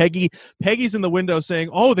Force!" And Peggy's in the window saying,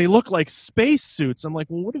 "Oh, they look like space suits." I'm like,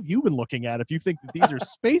 well, what have you been looking at if you think that these are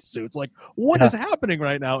space suits? Like, what is happening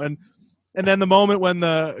right now? And then the moment when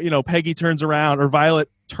Peggy turns around, or Violet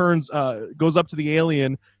goes up to the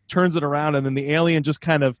alien, turns it around, and then the alien just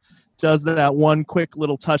kind of does that one quick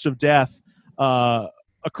little touch of death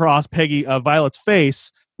across Violet's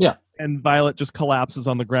face. Yeah. And Violet just collapses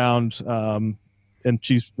on the ground, and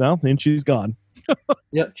she's gone.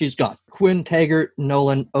 Yep, she's gone. Quinn, Taggart,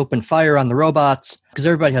 Nolan open fire on the robots because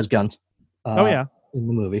everybody has guns. In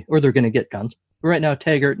the movie, or they're going to get guns. But right now,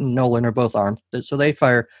 Taggart and Nolan are both armed, so they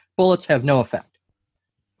fire. Bullets have no effect.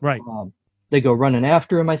 Right. They go running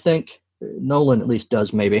after him, I think. Nolan at least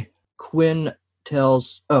does, maybe. Quinn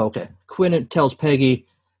tells Peggy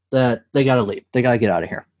that they got to leave. They got to get out of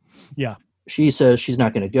here. Yeah. She says she's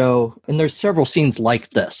not going to go. And there's several scenes like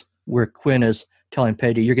this where Quinn is telling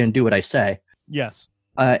Peggy, you're going to do what I say. Yes.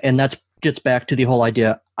 And that gets back to the whole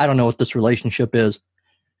idea. I don't know what this relationship is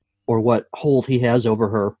or what hold he has over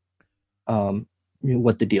her,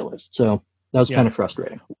 what the deal is. So that was kind of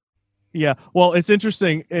frustrating. Yeah, well, it's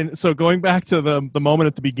interesting. And so going back to the moment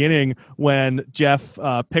at the beginning when Jeff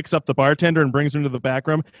picks up the bartender and brings her into the back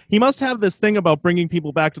room, he must have this thing about bringing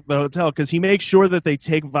people back to the hotel because he makes sure that they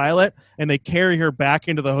take Violet and they carry her back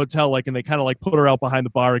into the hotel, and they kind of put her out behind the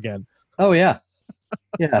bar again. Oh, yeah.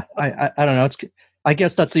 Yeah, I don't know. I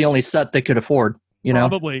guess that's the only set they could afford,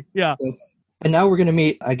 Probably, yeah. And now we're going to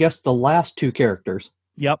meet, I guess, the last two characters.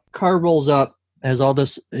 Yep. Car rolls up as all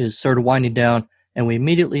this is sort of winding down. And we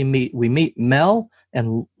immediately meet Mel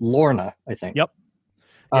and Lorna, I think. Yep.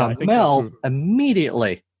 Yeah, I think Mel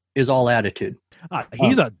immediately is all attitude.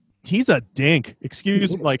 He's a dink.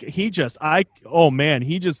 Excuse me. He just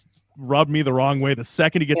rubbed me the wrong way the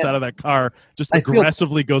second he gets out of that car, just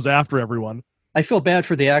aggressively goes after everyone. I feel bad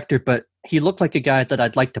for the actor, but he looked like a guy that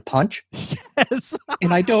I'd like to punch. Yes.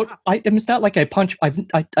 And it's not like I punch.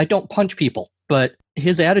 I don't punch people, but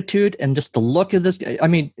his attitude and just the look of this guy. I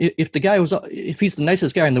mean, if he's the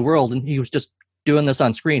nicest guy in the world and he was just doing this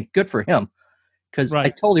on screen, good for him. Because I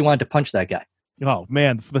totally wanted to punch that guy. Oh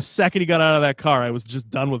man, the second he got out of that car, I was just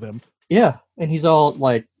done with him. Yeah. And he's all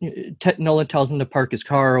Nolan tells him to park his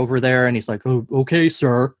car over there. And he's like, oh, okay,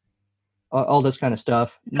 sir. All this kind of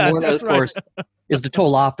stuff. Yeah, Lorna, of course, is the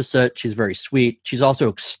total opposite. She's very sweet. She's also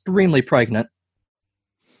extremely pregnant.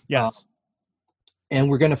 Yes. And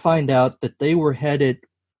we're going to find out that they were headed.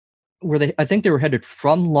 I think they were headed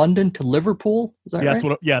from London to Liverpool. Is that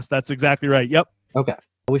right? Yes, that's exactly right. Yep. Okay.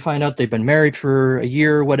 We find out they've been married for a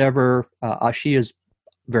year or whatever. She is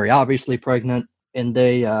very obviously pregnant. And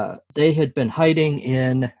they had been hiding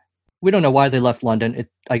in. We don't know why they left London.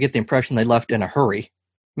 I get the impression they left in a hurry.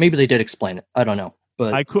 Maybe they did explain it. I don't know,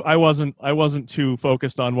 but I wasn't too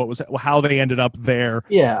focused on how they ended up there.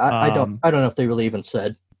 Yeah, I don't know if they really even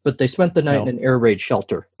said, but they spent the night in an air raid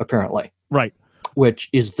shelter apparently. Right. Which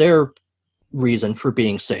is their reason for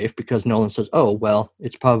being safe because Nolan says, "Oh, well,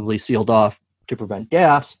 it's probably sealed off to prevent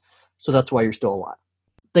gas, so that's why you're still alive."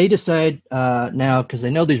 They decide now because they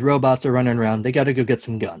know these robots are running around, they got to go get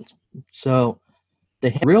some guns. So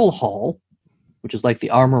they have drill hall, which is like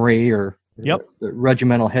the armory or the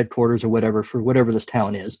regimental headquarters or whatever for whatever this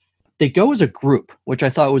town is. They go as a group, which I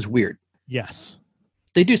thought was weird. Yes.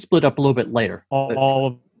 They do split up a little bit later.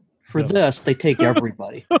 For this, they take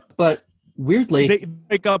everybody. But weirdly... They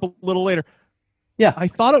pick up a little later. Yeah. I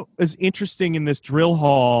thought it was interesting in this drill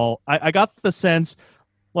hall. I got the sense,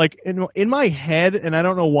 in my head, and I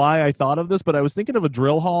don't know why I thought of this, but I was thinking of a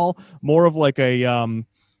drill hall more of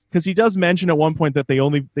because he does mention at one point that they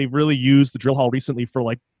really used the drill hall recently for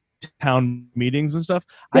town meetings and stuff.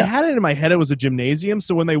 Yeah. I had it in my head it was a gymnasium,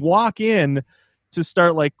 so when they walk in to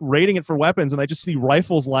start raiding it for weapons and I just see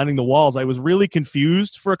rifles lining the walls, I was really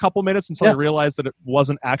confused for a couple minutes until I realized that it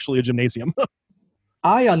wasn't actually a gymnasium.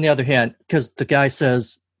 I, on the other hand, because the guy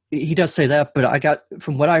says, he does say that, but I got,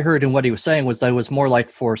 from what I heard and what he was saying was that it was more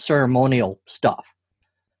for ceremonial stuff.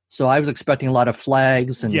 So I was expecting a lot of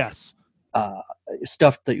flags and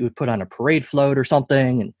stuff that you would put on a parade float or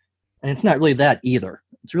something, and it's not really that either.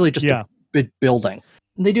 It's really just a big building.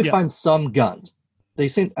 And they do find some guns. They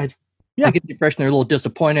seem, I get the impression they're a little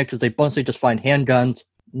disappointed because they mostly just find handguns,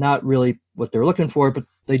 not really what they're looking for, but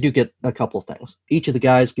they do get a couple of things. Each of the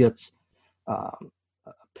guys gets a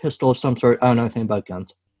pistol of some sort. I don't know anything about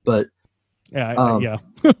guns, but I'm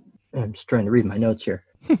just trying to read my notes here.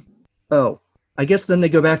 I guess then they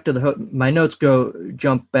go back to my notes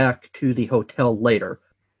jump back to the hotel later,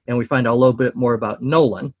 and we find out a little bit more about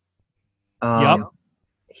Nolan.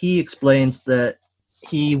 He explains that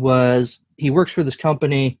he works for this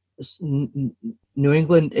company, New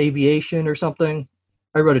England Aviation or something.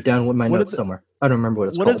 I wrote it down with my notes somewhere. I don't remember what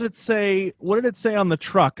it's called. What does it say? What did it say on the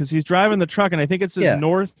truck? Because he's driving the truck, and I think it says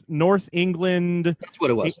North England. That's what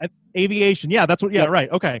it was. Aviation. Yeah, that's what. Yeah, right.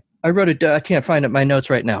 Okay. I wrote it. I can't find it in my notes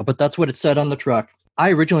right now, but that's what it said on the truck.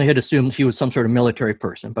 I originally had assumed he was some sort of military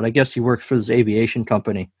person, but I guess he works for this aviation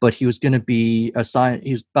company. But he was going to be assigned.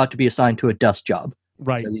 He was about to be assigned to a desk job.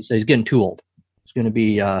 Right. So he's getting too old. He's going to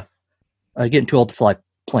be getting too old to fly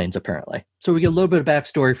planes, apparently. So we get a little bit of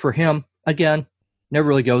backstory for him. Again, never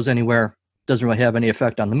really goes anywhere. Doesn't really have any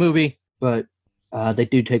effect on the movie, but they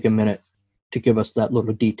do take a minute to give us that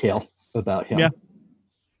little detail about him. Yeah,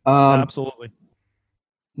 absolutely.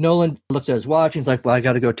 Nolan looks at his watch. And he's like, well, I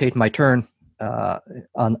got to go take my turn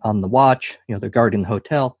on the watch. They're guarding the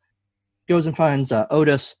hotel. goes and finds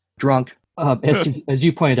Otis drunk, as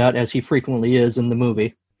you pointed out, as he frequently is in the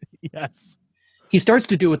movie. Yes. He starts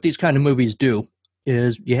to do what these kind of movies do,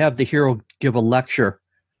 is you have the hero give a lecture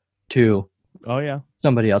to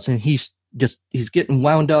somebody else, and he's getting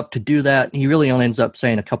wound up to do that, and he really only ends up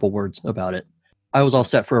saying a couple words about it. I was all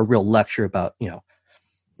set for a real lecture about,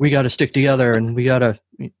 we got to stick together and we got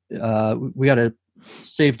to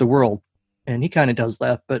save the world. And he kind of does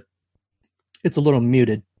that, but it's a little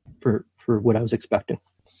muted for what I was expecting.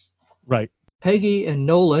 Right. Peggy and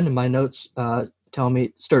Nolan, in my notes, tell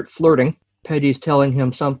me, start flirting. Peggy's telling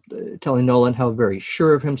Nolan how very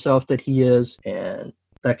sure of himself that he is and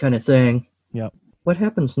that kind of thing. Yep. What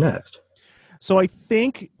happens next? So I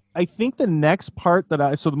think the next part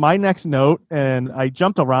my next note, and I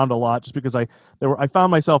jumped around a lot just because I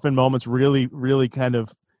found myself in moments really, really kind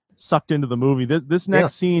of sucked into the movie. This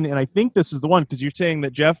next scene, and I think this is the one, because you're saying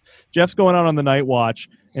that Jeff's going out on the night watch,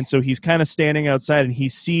 and so he's kind of standing outside and he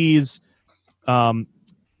sees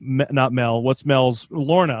not Mel, what's Mel's,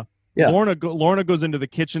 Lorna. Yeah. Lorna goes into the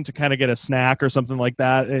kitchen to kind of get a snack or something like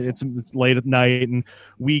that. It's late at night, and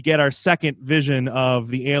we get our second vision of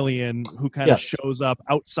the alien who kind of shows up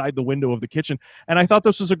outside the window of the kitchen. And I thought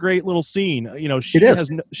this was a great little scene.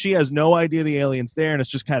 She has no idea the alien's there, and it's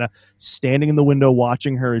just kind of standing in the window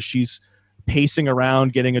watching her as she's pacing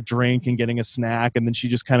around, getting a drink and getting a snack, and then she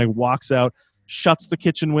just kind of walks out, shuts the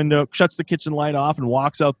kitchen light off, and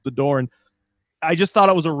walks out the door. And I just thought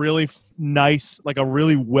it was a really nice, like a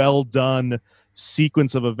really well done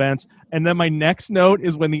sequence of events. And then my next note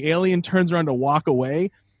is when the alien turns around to walk away,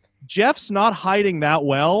 Jeff's not hiding that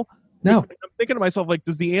well. No. I'm thinking to myself, like,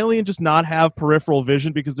 does the alien just not have peripheral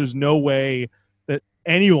vision? Because there's no way that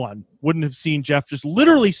anyone wouldn't have seen Jeff just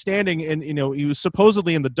literally standing in, he was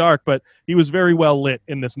supposedly in the dark, but he was very well lit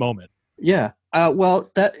in this moment. Yeah.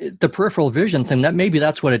 The peripheral vision thing,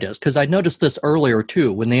 that's what it is. Because I noticed this earlier,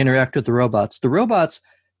 too, when they interact with the robots. The robots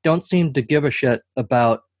don't seem to give a shit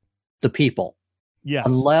about the people. Yes.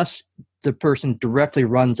 Unless the person directly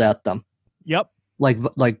runs at them. Yep. Like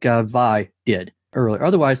Vi did earlier.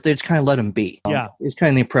 Otherwise, they just kind of let him be. It's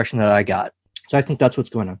kind of the impression that I got. So I think that's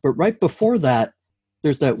what's going on. But right before that,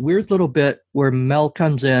 there's that weird little bit where Mel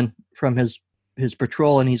comes in from his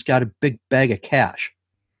patrol, and he's got a big bag of cash.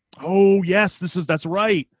 Oh, yes, that's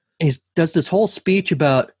right. He does this whole speech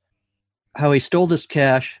about how he stole this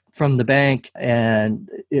cash from the bank, and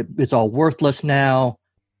it's all worthless now.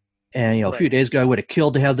 And, a few days ago, I would have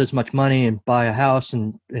killed to have this much money and buy a house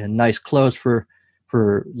and nice clothes for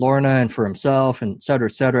Lorna and for himself, and et cetera,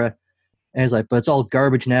 et cetera. And he's like, but it's all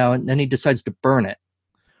garbage now. And then he decides to burn it.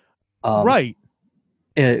 Right.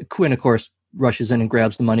 Quinn, of course, rushes in and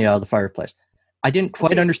grabs the money out of the fireplace. I didn't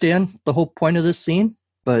quite understand the whole point of this scene.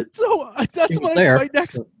 But so that's my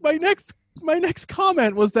next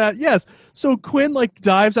comment was that, yes, so Quinn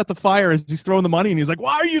dives at the fire as he's throwing the money, and he's like,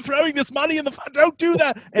 why are you throwing this money in the fire? Don't do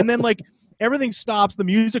that. And then everything stops, the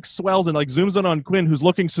music swells and zooms in on Quinn, who's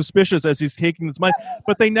looking suspicious as he's taking this money,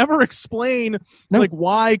 but they never explain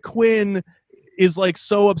why Quinn is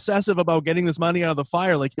so obsessive about getting this money out of the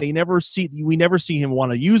fire. We never see him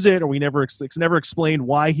want to use it, or it's never explained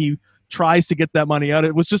why he tries to get that money out.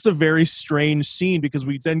 It was just a very strange scene, because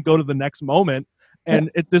we then go to the next moment,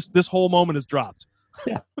 and this whole moment is dropped.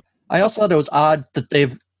 Yeah. I also thought it was odd that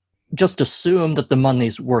they've just assumed that the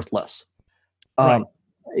money's worthless. Right.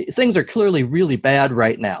 Things are clearly really bad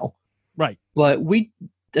right now. Right. But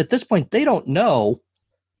at this point, they don't know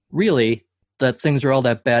really that things are all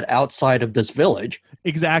that bad outside of this village.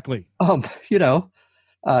 Exactly.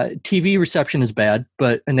 TV reception is bad,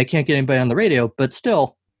 and they can't get anybody on the radio, but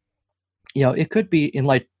still, it could be in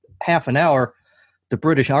half an hour, the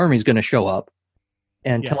British Army's going to show up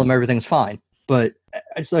and tell them everything's fine. But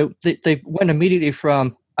so they went immediately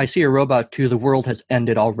from, I see a robot, to the world has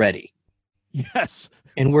ended already. Yes.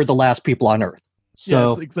 And we're the last people on Earth.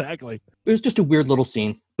 So yes, exactly. It was just a weird little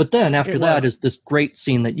scene. But then after that is this great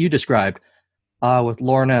scene that you described with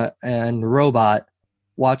Lorna and the robot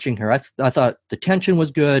watching her. I thought the tension was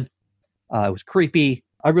good. It was creepy.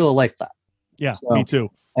 I really liked that. Yeah, me too.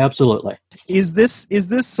 Absolutely. Is this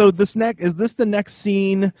the next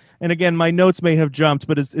scene? And again, my notes may have jumped,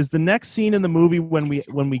 but is the next scene in the movie when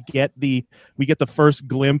we get the first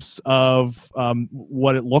glimpse of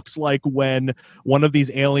what it looks like when one of these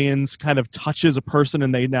aliens kind of touches a person,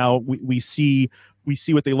 and we see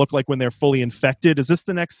what they look like when they're fully infected? Is this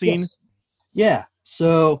the next scene? Yes. Yeah.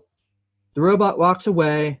 So the robot walks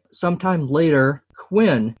away. Sometime later,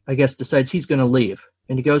 Quinn, I guess, decides he's going to leave.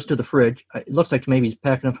 And he goes to the fridge. It looks like maybe he's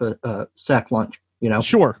packing up a sack lunch,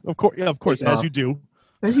 Sure. Of course. Yeah, of course. As you do.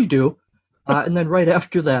 As you do. And then right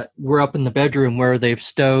after that, we're up in the bedroom where they've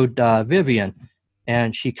stowed Vivian,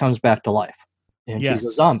 and she comes back to life, and she's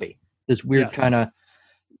a zombie. This weird kind of.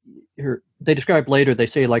 They describe later. They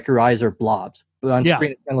say like her eyes are blobs, but on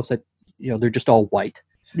screen it looks like they're just all white.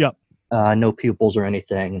 Yep. No pupils or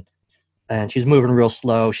anything, and she's moving real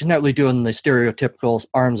slow. She's not really doing the stereotypical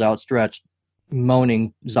arms outstretched,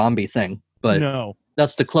 moaning zombie thing, but no,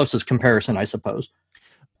 that's the closest comparison, I suppose.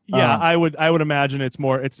 Yeah, I would imagine it's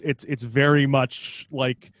more. It's very much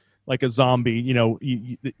like a zombie.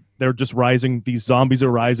 They're just rising. These zombies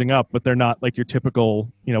are rising up, but they're not like your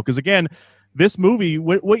typical. Because again, this movie.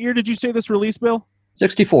 What year did you say this released, Bill?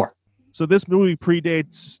 64. So this movie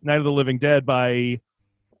predates Night of the Living Dead by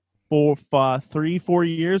 4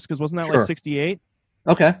 years, because wasn't that like 68?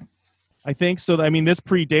 Okay. I think so. This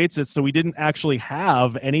predates it, so we didn't actually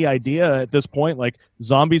have any idea at this point. Like,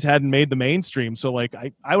 zombies hadn't made the mainstream. So, like,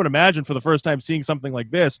 I would imagine for the first time seeing something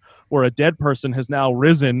like this, where a dead person has now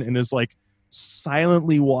risen and is like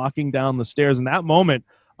silently walking down the stairs. And that moment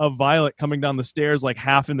of Violet coming down the stairs, like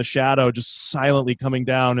half in the shadow, just silently coming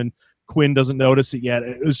down, and Quinn doesn't notice it yet.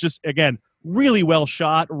 It was just, again, really well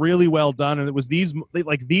shot, really well done, and it was these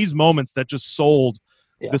moments that just sold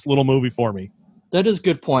this little movie for me. That is a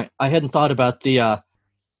good point. I hadn't thought about the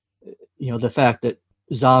fact that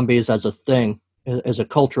zombies as a thing, as a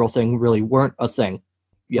cultural thing, really weren't a thing.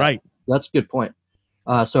 Yeah, right. That's a good point.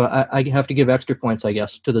 So I have to give extra points, I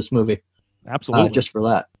guess, to this movie. Absolutely. Just for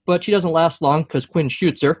that. But she doesn't last long because Quinn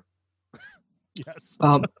shoots her. Yes.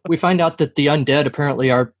 We find out that the undead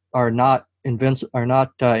apparently are not invincible. Are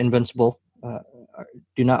not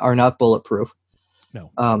bulletproof.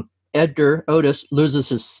 No. Edgar Otis loses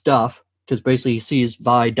his stuff because basically he sees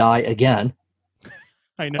Vi die again.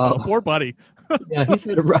 I know, poor buddy. Yeah,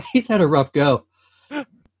 he's had a rough go.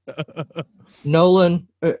 Nolan.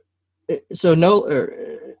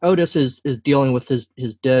 Otis is dealing with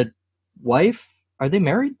his dead wife. Are they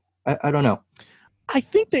married? I don't know.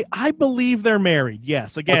 I believe they're married.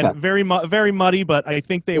 Yes. Again, okay. very muddy, but I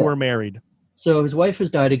think they were married. So his wife has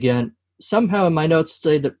died again. Somehow in my notes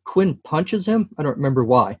say that Quinn punches him. I don't remember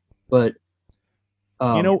why, but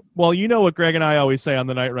you know what Greg and I always say on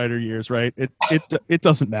the Knight Rider years, right? It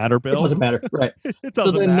doesn't matter, Bill. It doesn't matter, right? It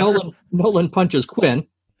doesn't matter. Nolan punches Quinn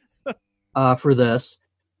for this,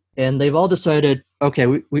 and they've all decided, okay,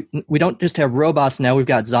 we don't just have robots now. We've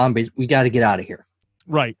got zombies. We got to get out of here.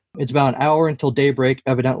 Right. It's about an hour until daybreak.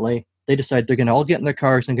 Evidently, they decide they're going to all get in their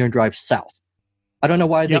cars and going to drive south. I don't know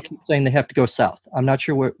why they keep saying they have to go south. I'm not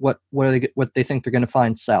sure what they think they're going to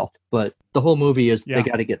find south, but the whole movie is they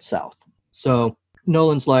got to get south. So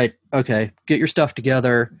Nolan's like, okay, get your stuff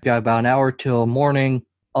together. Got about an hour till morning.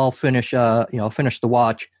 I'll finish the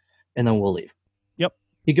watch, and then we'll leave. Yep.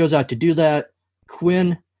 He goes out to do that.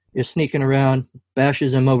 Quinn is sneaking around,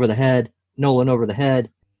 bashes him over the head. Nolan over the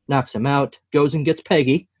head, knocks him out. Goes and gets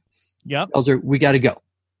Peggy. Yep. Tells her, we got to go.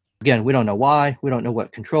 Again, we don't know why. We don't know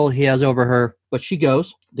what control he has over her, but she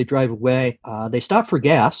goes. They drive away. They stop for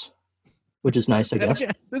gas, which is nice, I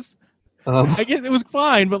guess. I guess it was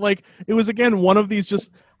fine, but like it was again one of these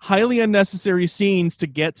just highly unnecessary scenes to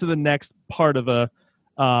get to the next part of the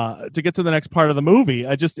movie.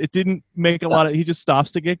 It didn't make a lot of. He just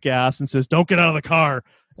stops to get gas and says, "Don't get out of the car."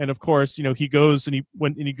 And of course, he goes and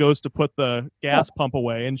he goes to put the gas pump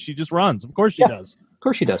away, and she just runs. Of course she does. Of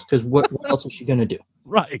course she does, because what else is she going to do?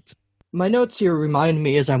 Right. My notes here remind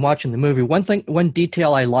me as I'm watching the movie, one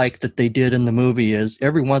detail I like that they did in the movie is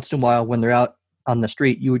every once in a while when they're out on the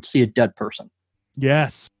street, you would see a dead person.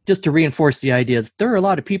 Yes. Just to reinforce the idea that there are a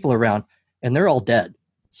lot of people around and they're all dead.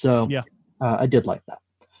 So I did like that.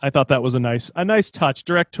 I thought that was a nice touch,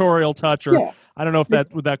 directorial touch, or I don't know if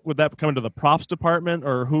would that come into the props department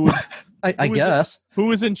or who I guess who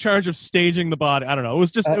was in charge of staging the body. I don't know. It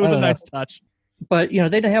was a nice touch. But they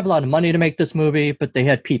didn't have a lot of money to make this movie, but they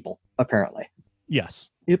had people apparently. Yes.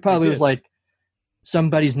 It probably was like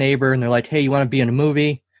somebody's neighbor, and they're like, "Hey, you want to be in a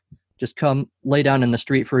movie? Just come lay down in the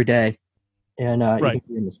street for a day, and you can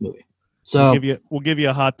be in this movie." So we'll give you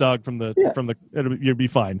a hot dog from the you'll be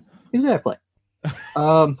fine. Exactly.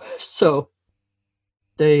 So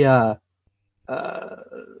they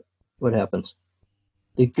what happens?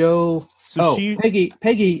 They go.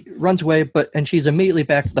 Peggy runs away, and she's immediately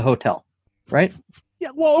back to the hotel, right? Yeah.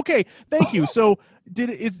 Well, okay. Thank you. So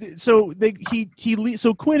so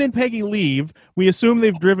Quinn and Peggy leave. We assume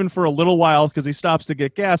they've driven for a little while because he stops to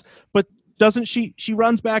get gas. But doesn't she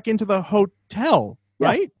runs back into the hotel,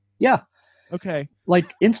 right? Yeah. Okay.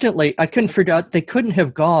 Like instantly, I couldn't figure out they couldn't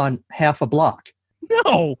have gone half a block.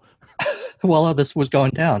 No. While all this was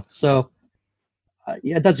going down. So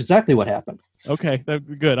Yeah, that's exactly what happened. Okay,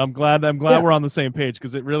 good. I'm glad we're on the same page,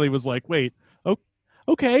 because it really was like, wait,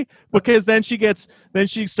 okay, because then she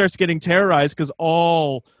starts getting terrorized because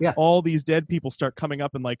all these dead people start coming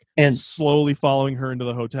up and slowly following her into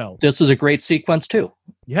the hotel. This is a great sequence too.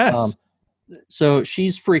 Yes. So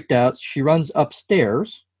she's freaked out. She runs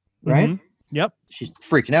upstairs, right? Mm-hmm. Yep. She's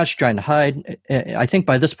freaking out. She's trying to hide. I think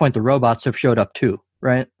by this point the robots have showed up too,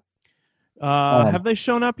 right? Have they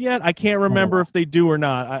shown up yet? I can't remember if they do or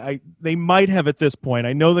not. They might have at this point.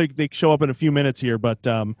 I know they show up in a few minutes here, but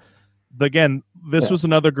again, this was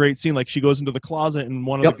another great scene. Like, she goes into the closet and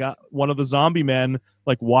one of the zombie men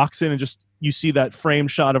walks in, and just you see that frame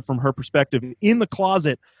shot from her perspective in the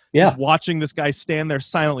closet. Just watching this guy stand there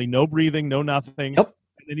silently, no breathing, no nothing. Yep.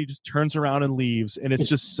 And then he just turns around and leaves, and it's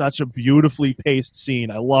just such a beautifully paced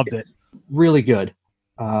scene. I loved it. Really good.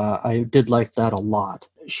 I did like that a lot.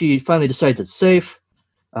 She finally decides it's safe.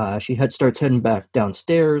 She starts heading back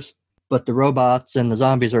downstairs, but the robots and the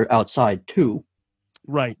zombies are outside too.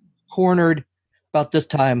 Right. Cornered. About this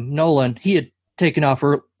time, Nolan, he had taken off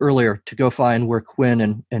earlier to go find where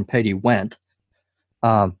Quinn and Peggy went.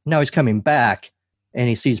 Now he's coming back, and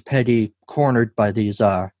he sees Peggy cornered by these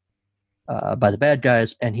by the bad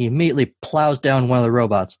guys, and he immediately plows down one of the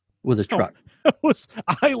robots with his truck.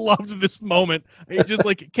 I loved this moment. It just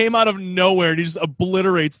it came out of nowhere, and he just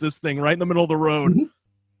obliterates this thing right in the middle of the road.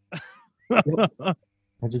 Mm-hmm. Yep.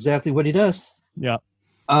 That's exactly what he does. Yeah.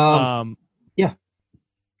 Yeah.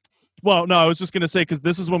 Well, no, I was just going to say, because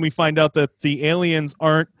this is when we find out that the aliens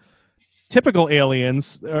aren't typical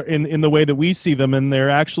aliens in the way that we see them, and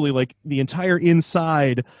they're actually the entire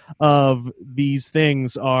inside of these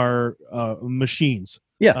things are machines.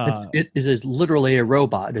 Yeah, it is literally a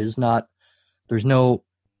robot. It is not. There's no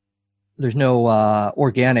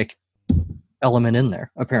organic element in there,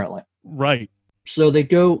 apparently. Right. So they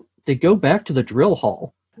go back to the drill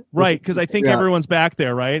hall. Right, because I think everyone's back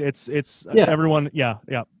there, right? It's everyone. Yeah.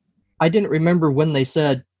 I didn't remember when they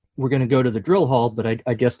said we're going to go to the drill hall, but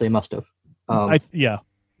I guess they must have.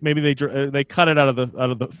 Maybe they cut it out of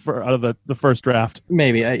the first draft.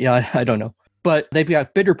 Maybe, I don't know. But they've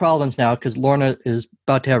got bigger problems now because Lorna is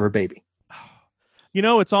about to have her baby.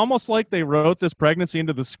 It's almost like they wrote this pregnancy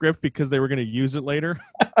into the script because they were going to use it later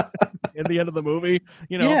in the end of the movie.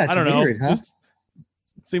 I don't know. Weird, huh? Just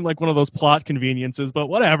seemed like one of those plot conveniences, but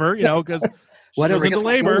whatever, because she goes into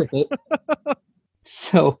labor.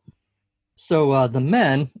 So the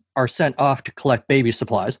men are sent off to collect baby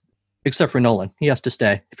supplies, except for Nolan. He has to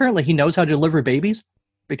stay. Apparently he knows how to deliver babies,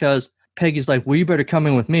 because Peggy's like, well, you better come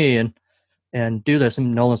in with me and do this.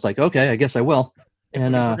 And Nolan's like, okay, I guess I will.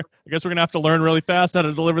 And I guess we're going to have to learn really fast how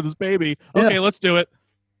to deliver this baby. Okay, let's do it.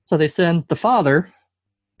 So they send the father,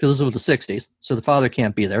 because this was the 60s, so the father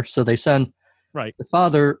can't be there. So they send the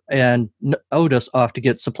father and Otis off to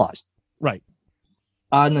get supplies. Right.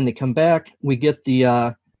 And then they come back. We get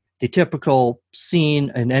the typical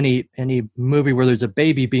scene in any movie where there's a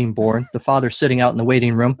baby being born. The father sitting out in the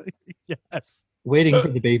waiting room. Yes. Waiting for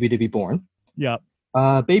the baby to be born. Yeah.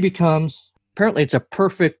 Baby comes. Apparently it's a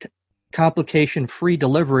perfect complication-free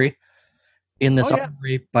delivery in this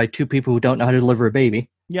armory by two people who don't know how to deliver a baby.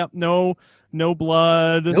 Yep. No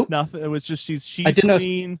blood. Nope. Nothing. It was just she's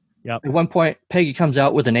clean. Yep. At one point, Peggy comes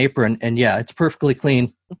out with an apron, and it's perfectly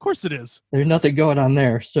clean. Of course it is. There's nothing going on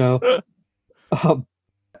there. So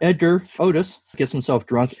Edgar Otis gets himself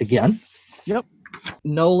drunk again. Yep.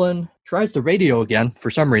 Nolan tries the radio again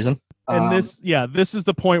for some reason. And this is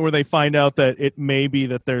the point where they find out that it may be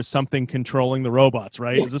that there's something controlling the robots,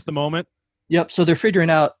 right? Yeah. Is this the moment? Yep. So they're figuring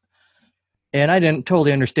out, and I didn't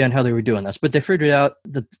totally understand how they were doing this, but they figured out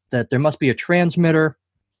that there must be a transmitter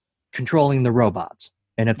controlling the robots.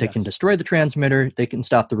 And if they can destroy the transmitter, they can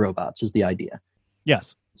stop the robots, is the idea.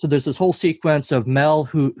 Yes. So there's this whole sequence of Mel,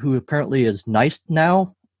 who apparently is nice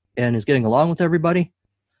now and is getting along with everybody.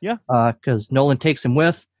 Yeah. Because Nolan takes him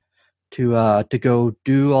with to go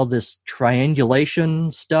do all this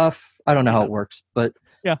triangulation stuff. I don't know how it works, but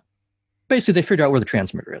basically they figure out where the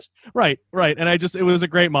transmitter is. Right. And it was a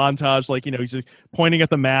great montage. He's just pointing at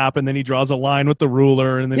the map, and then he draws a line with the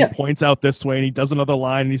ruler, and then he points out this way, and he does another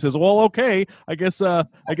line, and he says, well, okay, I guess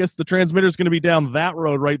the transmitter is going to be down that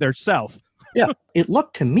road right there south. Yeah. It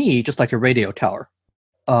looked to me just like a radio tower.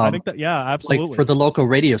 I think that, absolutely. Like for the local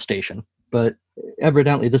radio station, but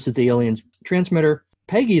evidently this is the alien's transmitter.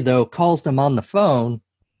 Peggy, though, calls them on the phone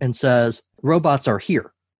and says, robots are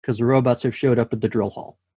here, because the robots have showed up at the drill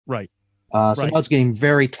hall. Right. So now it's getting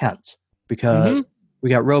very tense, because we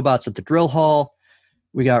got robots at the drill hall.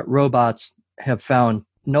 We got robots have found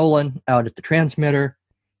Nolan out at the transmitter.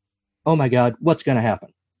 Oh my God, what's going to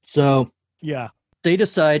happen? So they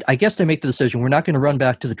decide, I guess they make the decision, we're not going to run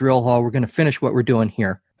back to the drill hall. We're going to finish what we're doing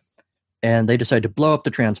here. And they decide to blow up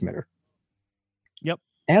the transmitter. Yep.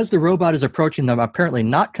 As the robot is approaching them, apparently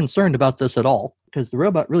not concerned about this at all, because the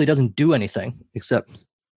robot really doesn't do anything except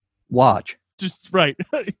watch. Just right.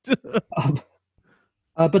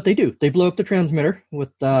 But they do. They blow up the transmitter with,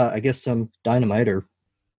 I guess, some dynamite or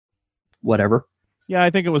whatever. Yeah,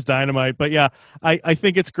 I think it was dynamite, but yeah, I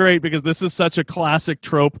think it's great because this is such a classic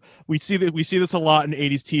trope. We see this a lot in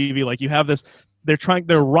 80s TV. Like you have this,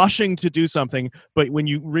 they're rushing to do something, but when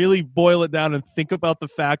you really boil it down and think about the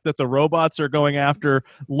fact that the robots are going after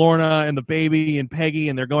Lorna and the baby and Peggy,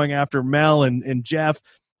 and they're going after Mel and Jeff,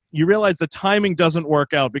 you realize the timing doesn't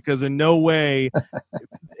work out, because in no way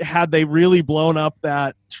had they really blown up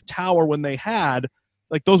that tower when they had,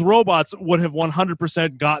 like those robots would have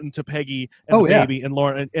 100% gotten to Peggy and the baby and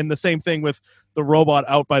Lauren, and the same thing with the robot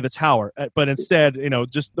out by the tower. But instead,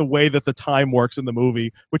 just the way that the time works in the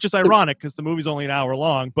movie, which is ironic because the movie's only an hour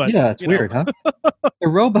long. But yeah, it's weird, huh? The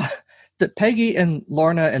robot, that Peggy and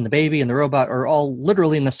Lorna and the baby and the robot are all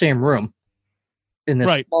literally in the same room, in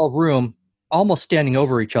this small room, almost standing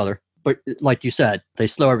over each other. But like you said, they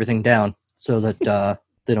slow everything down so that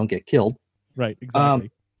they don't get killed. Right,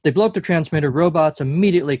 exactly. They blow up the transmitter. Robots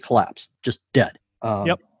immediately collapse, just dead.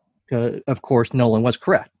 Yep. Of course, Nolan was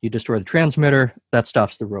correct. You destroy the transmitter, that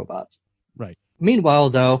stops the robots. Right. Meanwhile,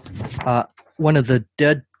 though, one of the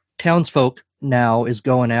dead townsfolk now is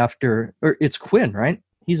going after, or it's Quinn, right?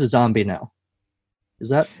 He's a zombie now. Is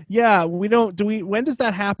that? Yeah, when does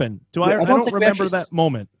that happen? I don't remember that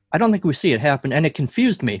moment. I don't think we see it happen, and it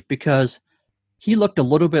confused me because he looked a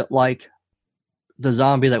little bit like the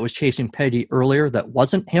zombie that was chasing Peggy earlier that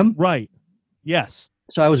wasn't him. Right. Yes.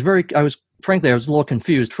 So I was frankly a little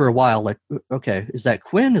confused for a while. Like, okay, is that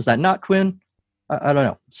Quinn? Is that not Quinn? I don't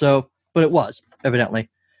know. So, but it was,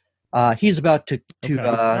 evidently. He's about to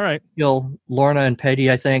kill Lorna and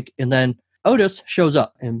Peggy, I think. And then Otis shows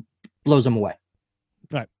up and blows him away.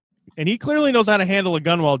 Right. And he clearly knows how to handle a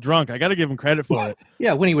gun while drunk. I got to give him credit for it.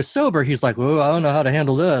 Yeah, when he was sober, he's like, "Oh, I don't know how to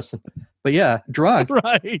handle this." But yeah, drunk.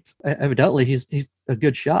 Right. Evidently, he's a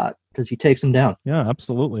good shot because he takes him down. Yeah,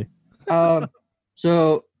 absolutely.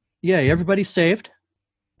 So, yeah, everybody's saved.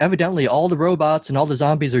 Evidently, all the robots and all the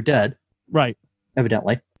zombies are dead. Right.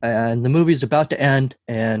 Evidently. And the movie's about to end,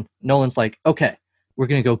 and Nolan's like, okay, we're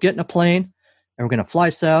going to go get in a plane, and we're going to fly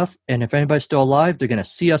south, and if anybody's still alive, they're going to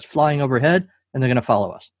see us flying overhead, and they're going to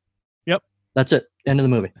follow us. Yep. That's it. End of the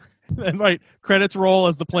movie. And right, credits roll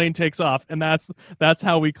as the plane takes off, and that's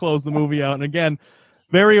how we close the movie out. And again,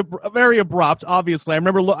 very abrupt. Obviously, I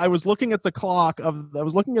remember I was looking at the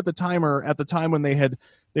timer at the time when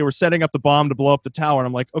they were setting up the bomb to blow up the tower, and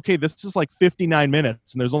I'm like, okay, this is like 59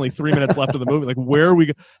 minutes, and there's only 3 minutes left of the movie. Like, where are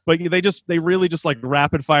we? But they really just like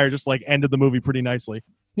rapid fire, just like ended the movie pretty nicely.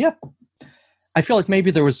 Yeah, I feel like maybe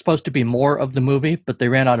there was supposed to be more of the movie, but they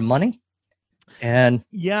ran out of money, and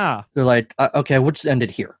yeah, they're like, okay, we'll just end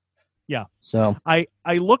it here. Yeah. So I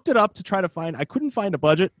looked it up to try to find, I couldn't find a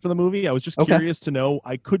budget for the movie. I was just curious to know.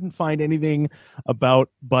 I couldn't find anything about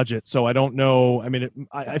budget. So I don't know. I mean,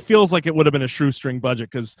 it feels like it would have been a shoestring budget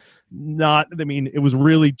because it was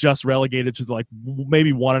really just relegated to like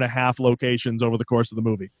maybe 1.5 locations over the course of the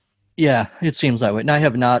movie. Yeah, it seems that way. And I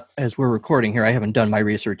have not, as we're recording here, I haven't done my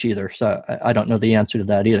research either. So I don't know the answer to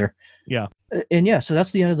that either. Yeah. And yeah, so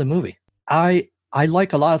that's the end of the movie. I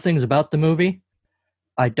like a lot of things about the movie.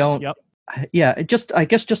 I don't. Yep. Yeah, I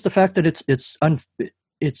guess just the fact that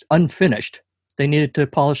it's unfinished. They needed to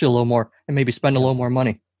polish it a little more and maybe spend a little more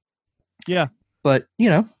money. Yeah. But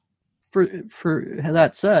for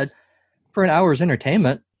that said, for an hour's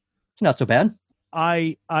entertainment, it's not so bad.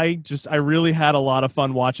 I really had a lot of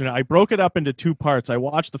fun watching it. I broke it up into 2 parts. I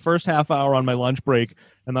watched the first half hour on my lunch break,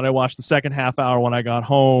 and then I watched the second half hour when I got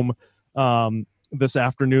home this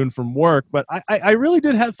afternoon from work. But I really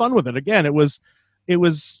did have fun with it. Again,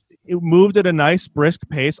 it moved at a nice brisk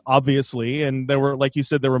pace, obviously, and there were, like you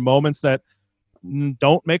said, there were moments that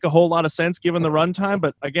don't make a whole lot of sense given the runtime.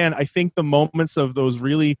 But again, I think the moments of those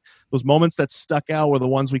moments that stuck out were the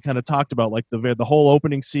ones we kind of talked about, like the whole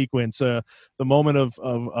opening sequence, the moment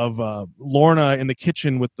of Lorna in the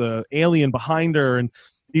kitchen with the alien behind her, and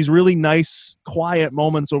these really nice, quiet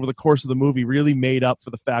moments over the course of the movie really made up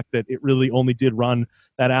for the fact that it really only did run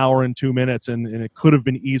that hour and 2 minutes, and it could have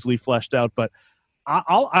been easily fleshed out. But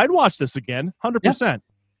I'd watch this again, 100%. Yeah.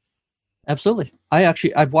 Absolutely.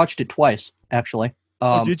 I've watched it twice, actually.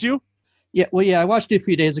 Did you? Yeah. Well, yeah, I watched it a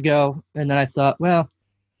few days ago, and then I thought, well,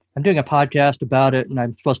 I'm doing a podcast about it, and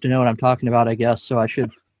I'm supposed to know what I'm talking about, I guess. So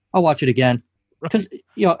I'll watch it again because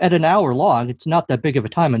at an hour long, it's not that big of a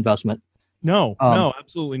time investment. No,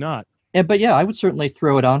 absolutely not. But yeah, I would certainly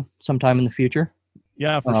throw it on sometime in the future.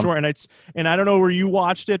 Yeah, for sure. And I don't know where you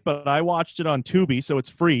watched it, but I watched it on Tubi, so it's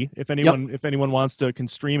free. If anyone wants to can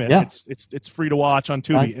stream it, Yeah. it's free to watch on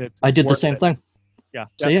Tubi. I did the same thing.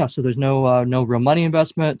 Yeah. So there's no real money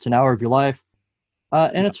investment. It's an hour of your life,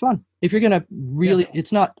 and it's fun. If you're gonna really,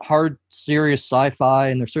 it's not hard, serious sci-fi,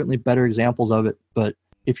 and there's certainly better examples of it. But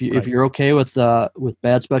if you're okay with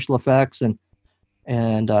bad special effects and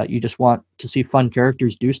you just want to see fun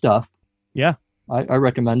characters do stuff, yeah, I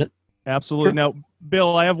recommend it. Absolutely. Sure. Now,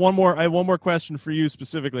 Bill, I have one more question for you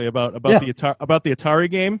specifically about the Atari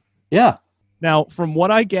game. Yeah. Now, from what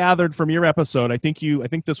I gathered from your episode, I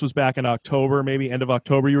think this was back in October, maybe end of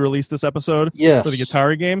October. You released this episode for the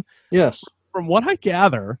Atari game. Yes. From what I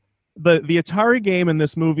gather, the Atari game and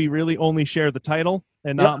this movie really only share the title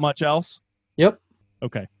and not much else. Yep.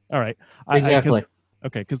 Okay. All right. Exactly.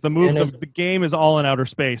 Because the game is all in outer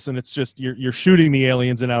space, and it's just you're shooting the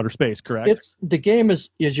aliens in outer space, correct? The game is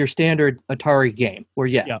your standard Atari game, where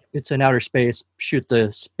it's in outer space, shoot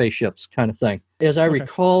the spaceships kind of thing. As I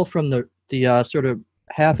recall from the sort of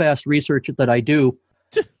half-assed research that I do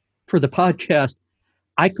for the podcast,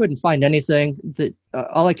 I couldn't find anything that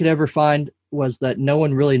all I could ever find was that no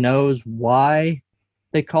one really knows why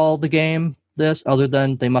they call the game this, other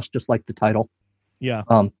than they must just like the title. Yeah.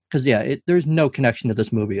 Because there's no connection to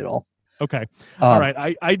this movie at all. Okay. All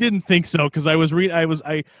right. I didn't think so, because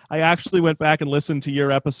I actually went back and listened to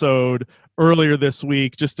your episode earlier this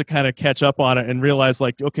week just to kind of catch up on it and realize,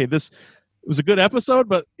 like, okay, this was a good episode,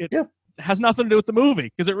 but it has nothing to do with the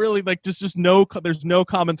movie, because it really there's no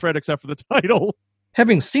common thread except for the title.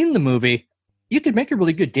 Having seen the movie, you could make a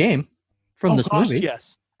really good game from this movie.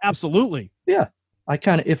 Yes, absolutely. Yeah.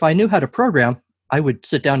 If I knew how to program, I would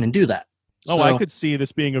sit down and do that. I could see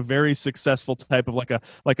this being a very successful type of like a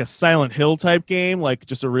Silent Hill type game, like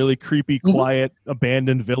just a really creepy, quiet,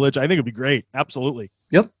 abandoned village. I think it'd be great. Absolutely.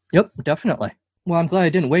 Yep, definitely. Well, I'm glad I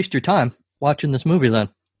didn't waste your time watching this movie then.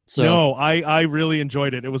 So no, I really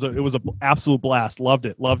enjoyed it. It was a absolute blast. Loved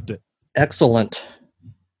it. Excellent.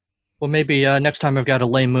 Well, maybe next time I've got a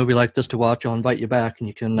lame movie like this to watch, I'll invite you back, and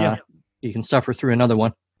you can suffer through another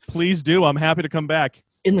one. Please do. I'm happy to come back.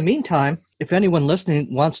 In the meantime, if anyone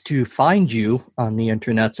listening wants to find you on the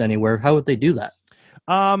internets anywhere, how would they do that?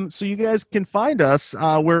 So you guys can find us.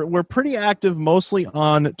 We're pretty active, mostly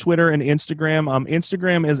on Twitter and Instagram.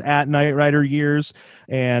 Instagram is at Knight Rider Years,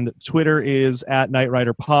 and Twitter is at Knight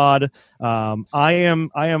Rider Pod. I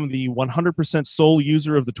am the 100% sole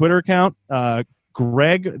user of the Twitter account.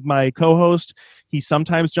 Greg, my co-host, he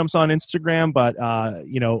sometimes jumps on Instagram, but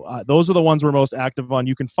those are the ones we're most active on.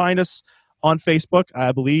 You can find us on Facebook.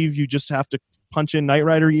 I believe you just have to punch in Knight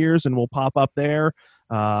Rider Years and we'll pop up there.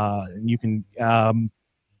 And you can,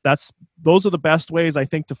 those are the best ways, I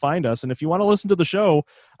think, to find us. And if you want to listen to the show,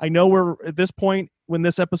 I know we're at this point when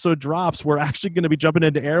this episode drops, we're actually going to be jumping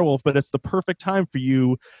into Airwolf, but it's the perfect time for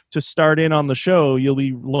you to start in on the show. You'll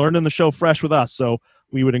be learning the show fresh with us. So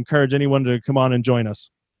we would encourage anyone to come on and join us.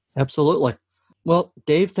 Absolutely. Well,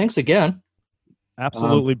 Dave, thanks again.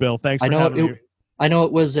 Absolutely, Bill. Thanks for having me. I know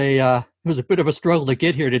it was a bit of a struggle to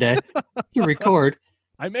get here today to record.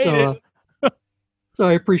 I made it. So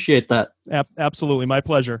I appreciate that. Absolutely. My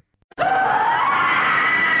pleasure.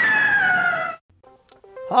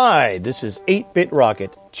 Hi, this is 8-Bit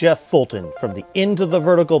Rocket, Jeff Fulton from the Into the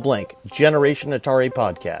Vertical Blank Generation Atari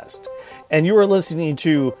podcast. And you are listening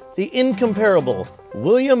to the incomparable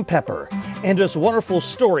William Pepper and his wonderful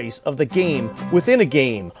stories of the game within a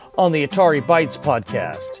game on the Atari Bytes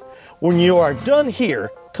podcast. When you are done here,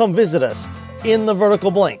 come visit us in the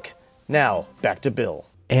Vertical Blank. Now, back to Bill.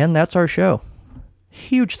 And that's our show.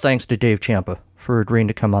 Huge thanks to Dave Ciampa for agreeing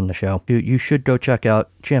to come on the show. You should go check out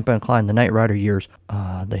Ciampa and Klein, the Knight Rider Years.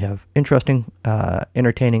 They have interesting,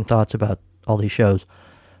 entertaining thoughts about all these shows,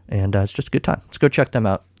 and it's just a good time. Let's go check them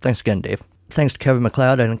out. Thanks again, Dave. Thanks to Kevin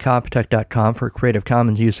MacLeod at Incompetech.com for Creative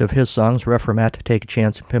Commons use of his songs, Reformat, Take a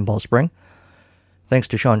Chance, and Pinball Spring. Thanks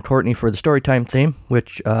to Sean Courtney for the Storytime theme,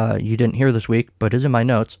 which you didn't hear this week, but is in my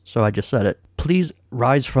notes, so I just said it. Please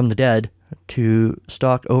rise from the dead to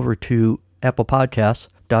stalk over to Apple Podcasts,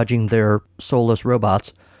 dodging their soulless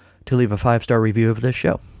robots, to leave a 5-star review of this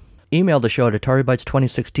show. Email the show at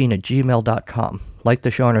AtariBytes2016@gmail.com. Like the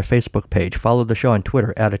show on our Facebook page. Follow the show on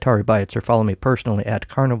Twitter at AtariBytes, or follow me personally at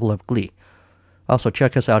Carnival of Glee. Also,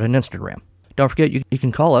 check us out on Instagram. Don't forget, you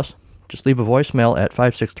can call us. Just leave a voicemail at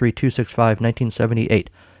 563-265-1978,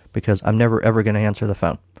 because I'm never ever going to answer the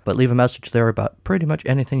phone. But leave a message there about pretty much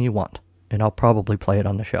anything you want, and I'll probably play it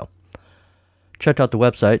on the show. Check out the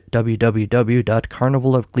website,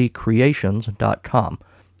 www.carnivalofgleecreations.com.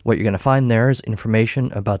 What you're going to find there is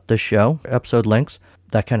information about this show, episode links,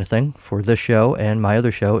 that kind of thing for this show and my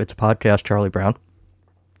other show, It's a Podcast, Charlie Brown.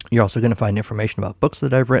 You're also going to find information about books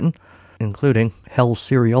that I've written, including Hell's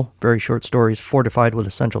Cereal, very short stories fortified with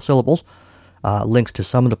essential syllables, links to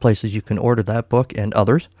some of the places you can order that book and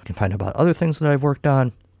others. You can find out about other things that I've worked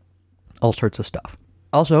on, all sorts of stuff.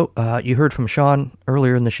 Also, you heard from Sean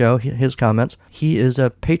earlier in the show, his comments. He is a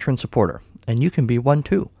patron supporter, and you can be one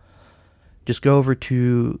too. Just go over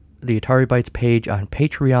to the Atari Bytes page on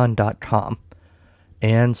patreon.com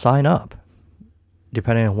and sign up.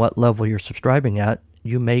 Depending on what level you're subscribing at,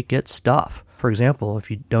 you may get stuff. For example, if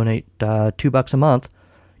you donate $2 a month,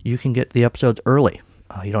 you can get the episodes early.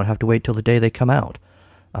 You don't have to wait till the day they come out.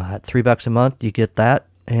 At $3 a month, you get that,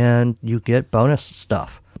 and you get bonus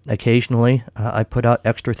stuff. Occasionally, I put out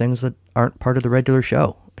extra things that aren't part of the regular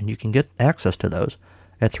show, and you can get access to those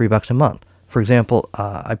at $3 a month. For example,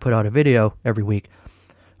 I put out a video every week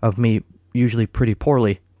of me, usually pretty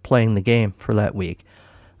poorly, playing the game for that week.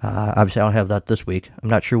 Obviously, I don't have that this week. I'm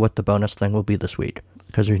not sure what the bonus thing will be this week,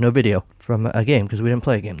 because there's no video from a game, because we didn't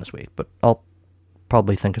play a game this week, but I'll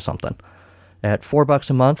probably think of something. At $4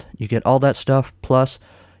 a month, you get all that stuff, plus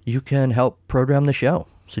you can help program the show,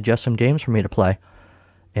 suggest some games for me to play,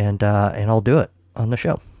 and I'll do it on the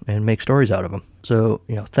show and make stories out of them. So,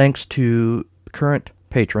 thanks to current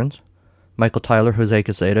patrons, Michael Tyler, Jose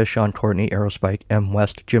Caseta, Sean Courtney, Aerospike, M.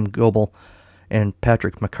 West, Jim Goebel, and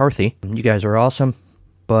Patrick McCarthy. You guys are awesome,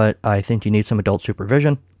 but I think you need some adult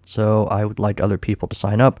supervision, so I would like other people to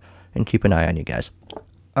sign up and keep an eye on you guys.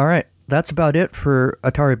 All right, that's about it for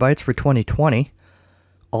Atari Bytes for 2020.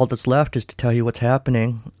 All that's left is to tell you what's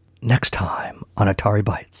happening next time on Atari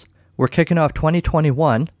Bytes. We're kicking off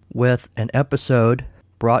 2021 with an episode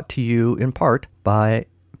brought to you in part by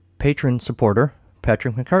patron supporter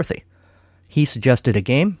Patrick McCarthy. He suggested a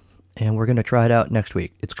game, and we're going to try it out next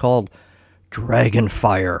week. It's called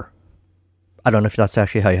Dragonfire. I don't know if that's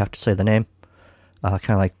actually how you have to say the name. Kind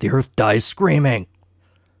of like the earth dies screaming.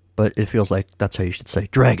 But it feels like that's how you should say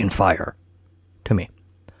Dragonfire to me.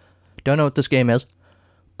 Don't know what this game is,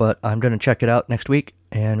 but I'm going to check it out next week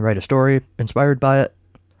and write a story inspired by it.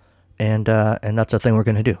 And that's a thing we're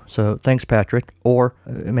going to do. So thanks, Patrick. Or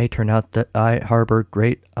it may turn out that I harbor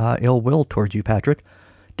great ill will towards you, Patrick,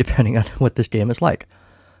 depending on what this game is like.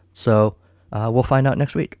 So we'll find out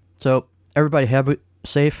next week. So everybody have a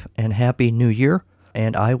safe and happy new year,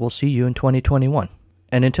 and I will see you in 2021.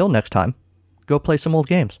 And until next time, go play some old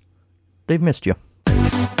games. They've missed you.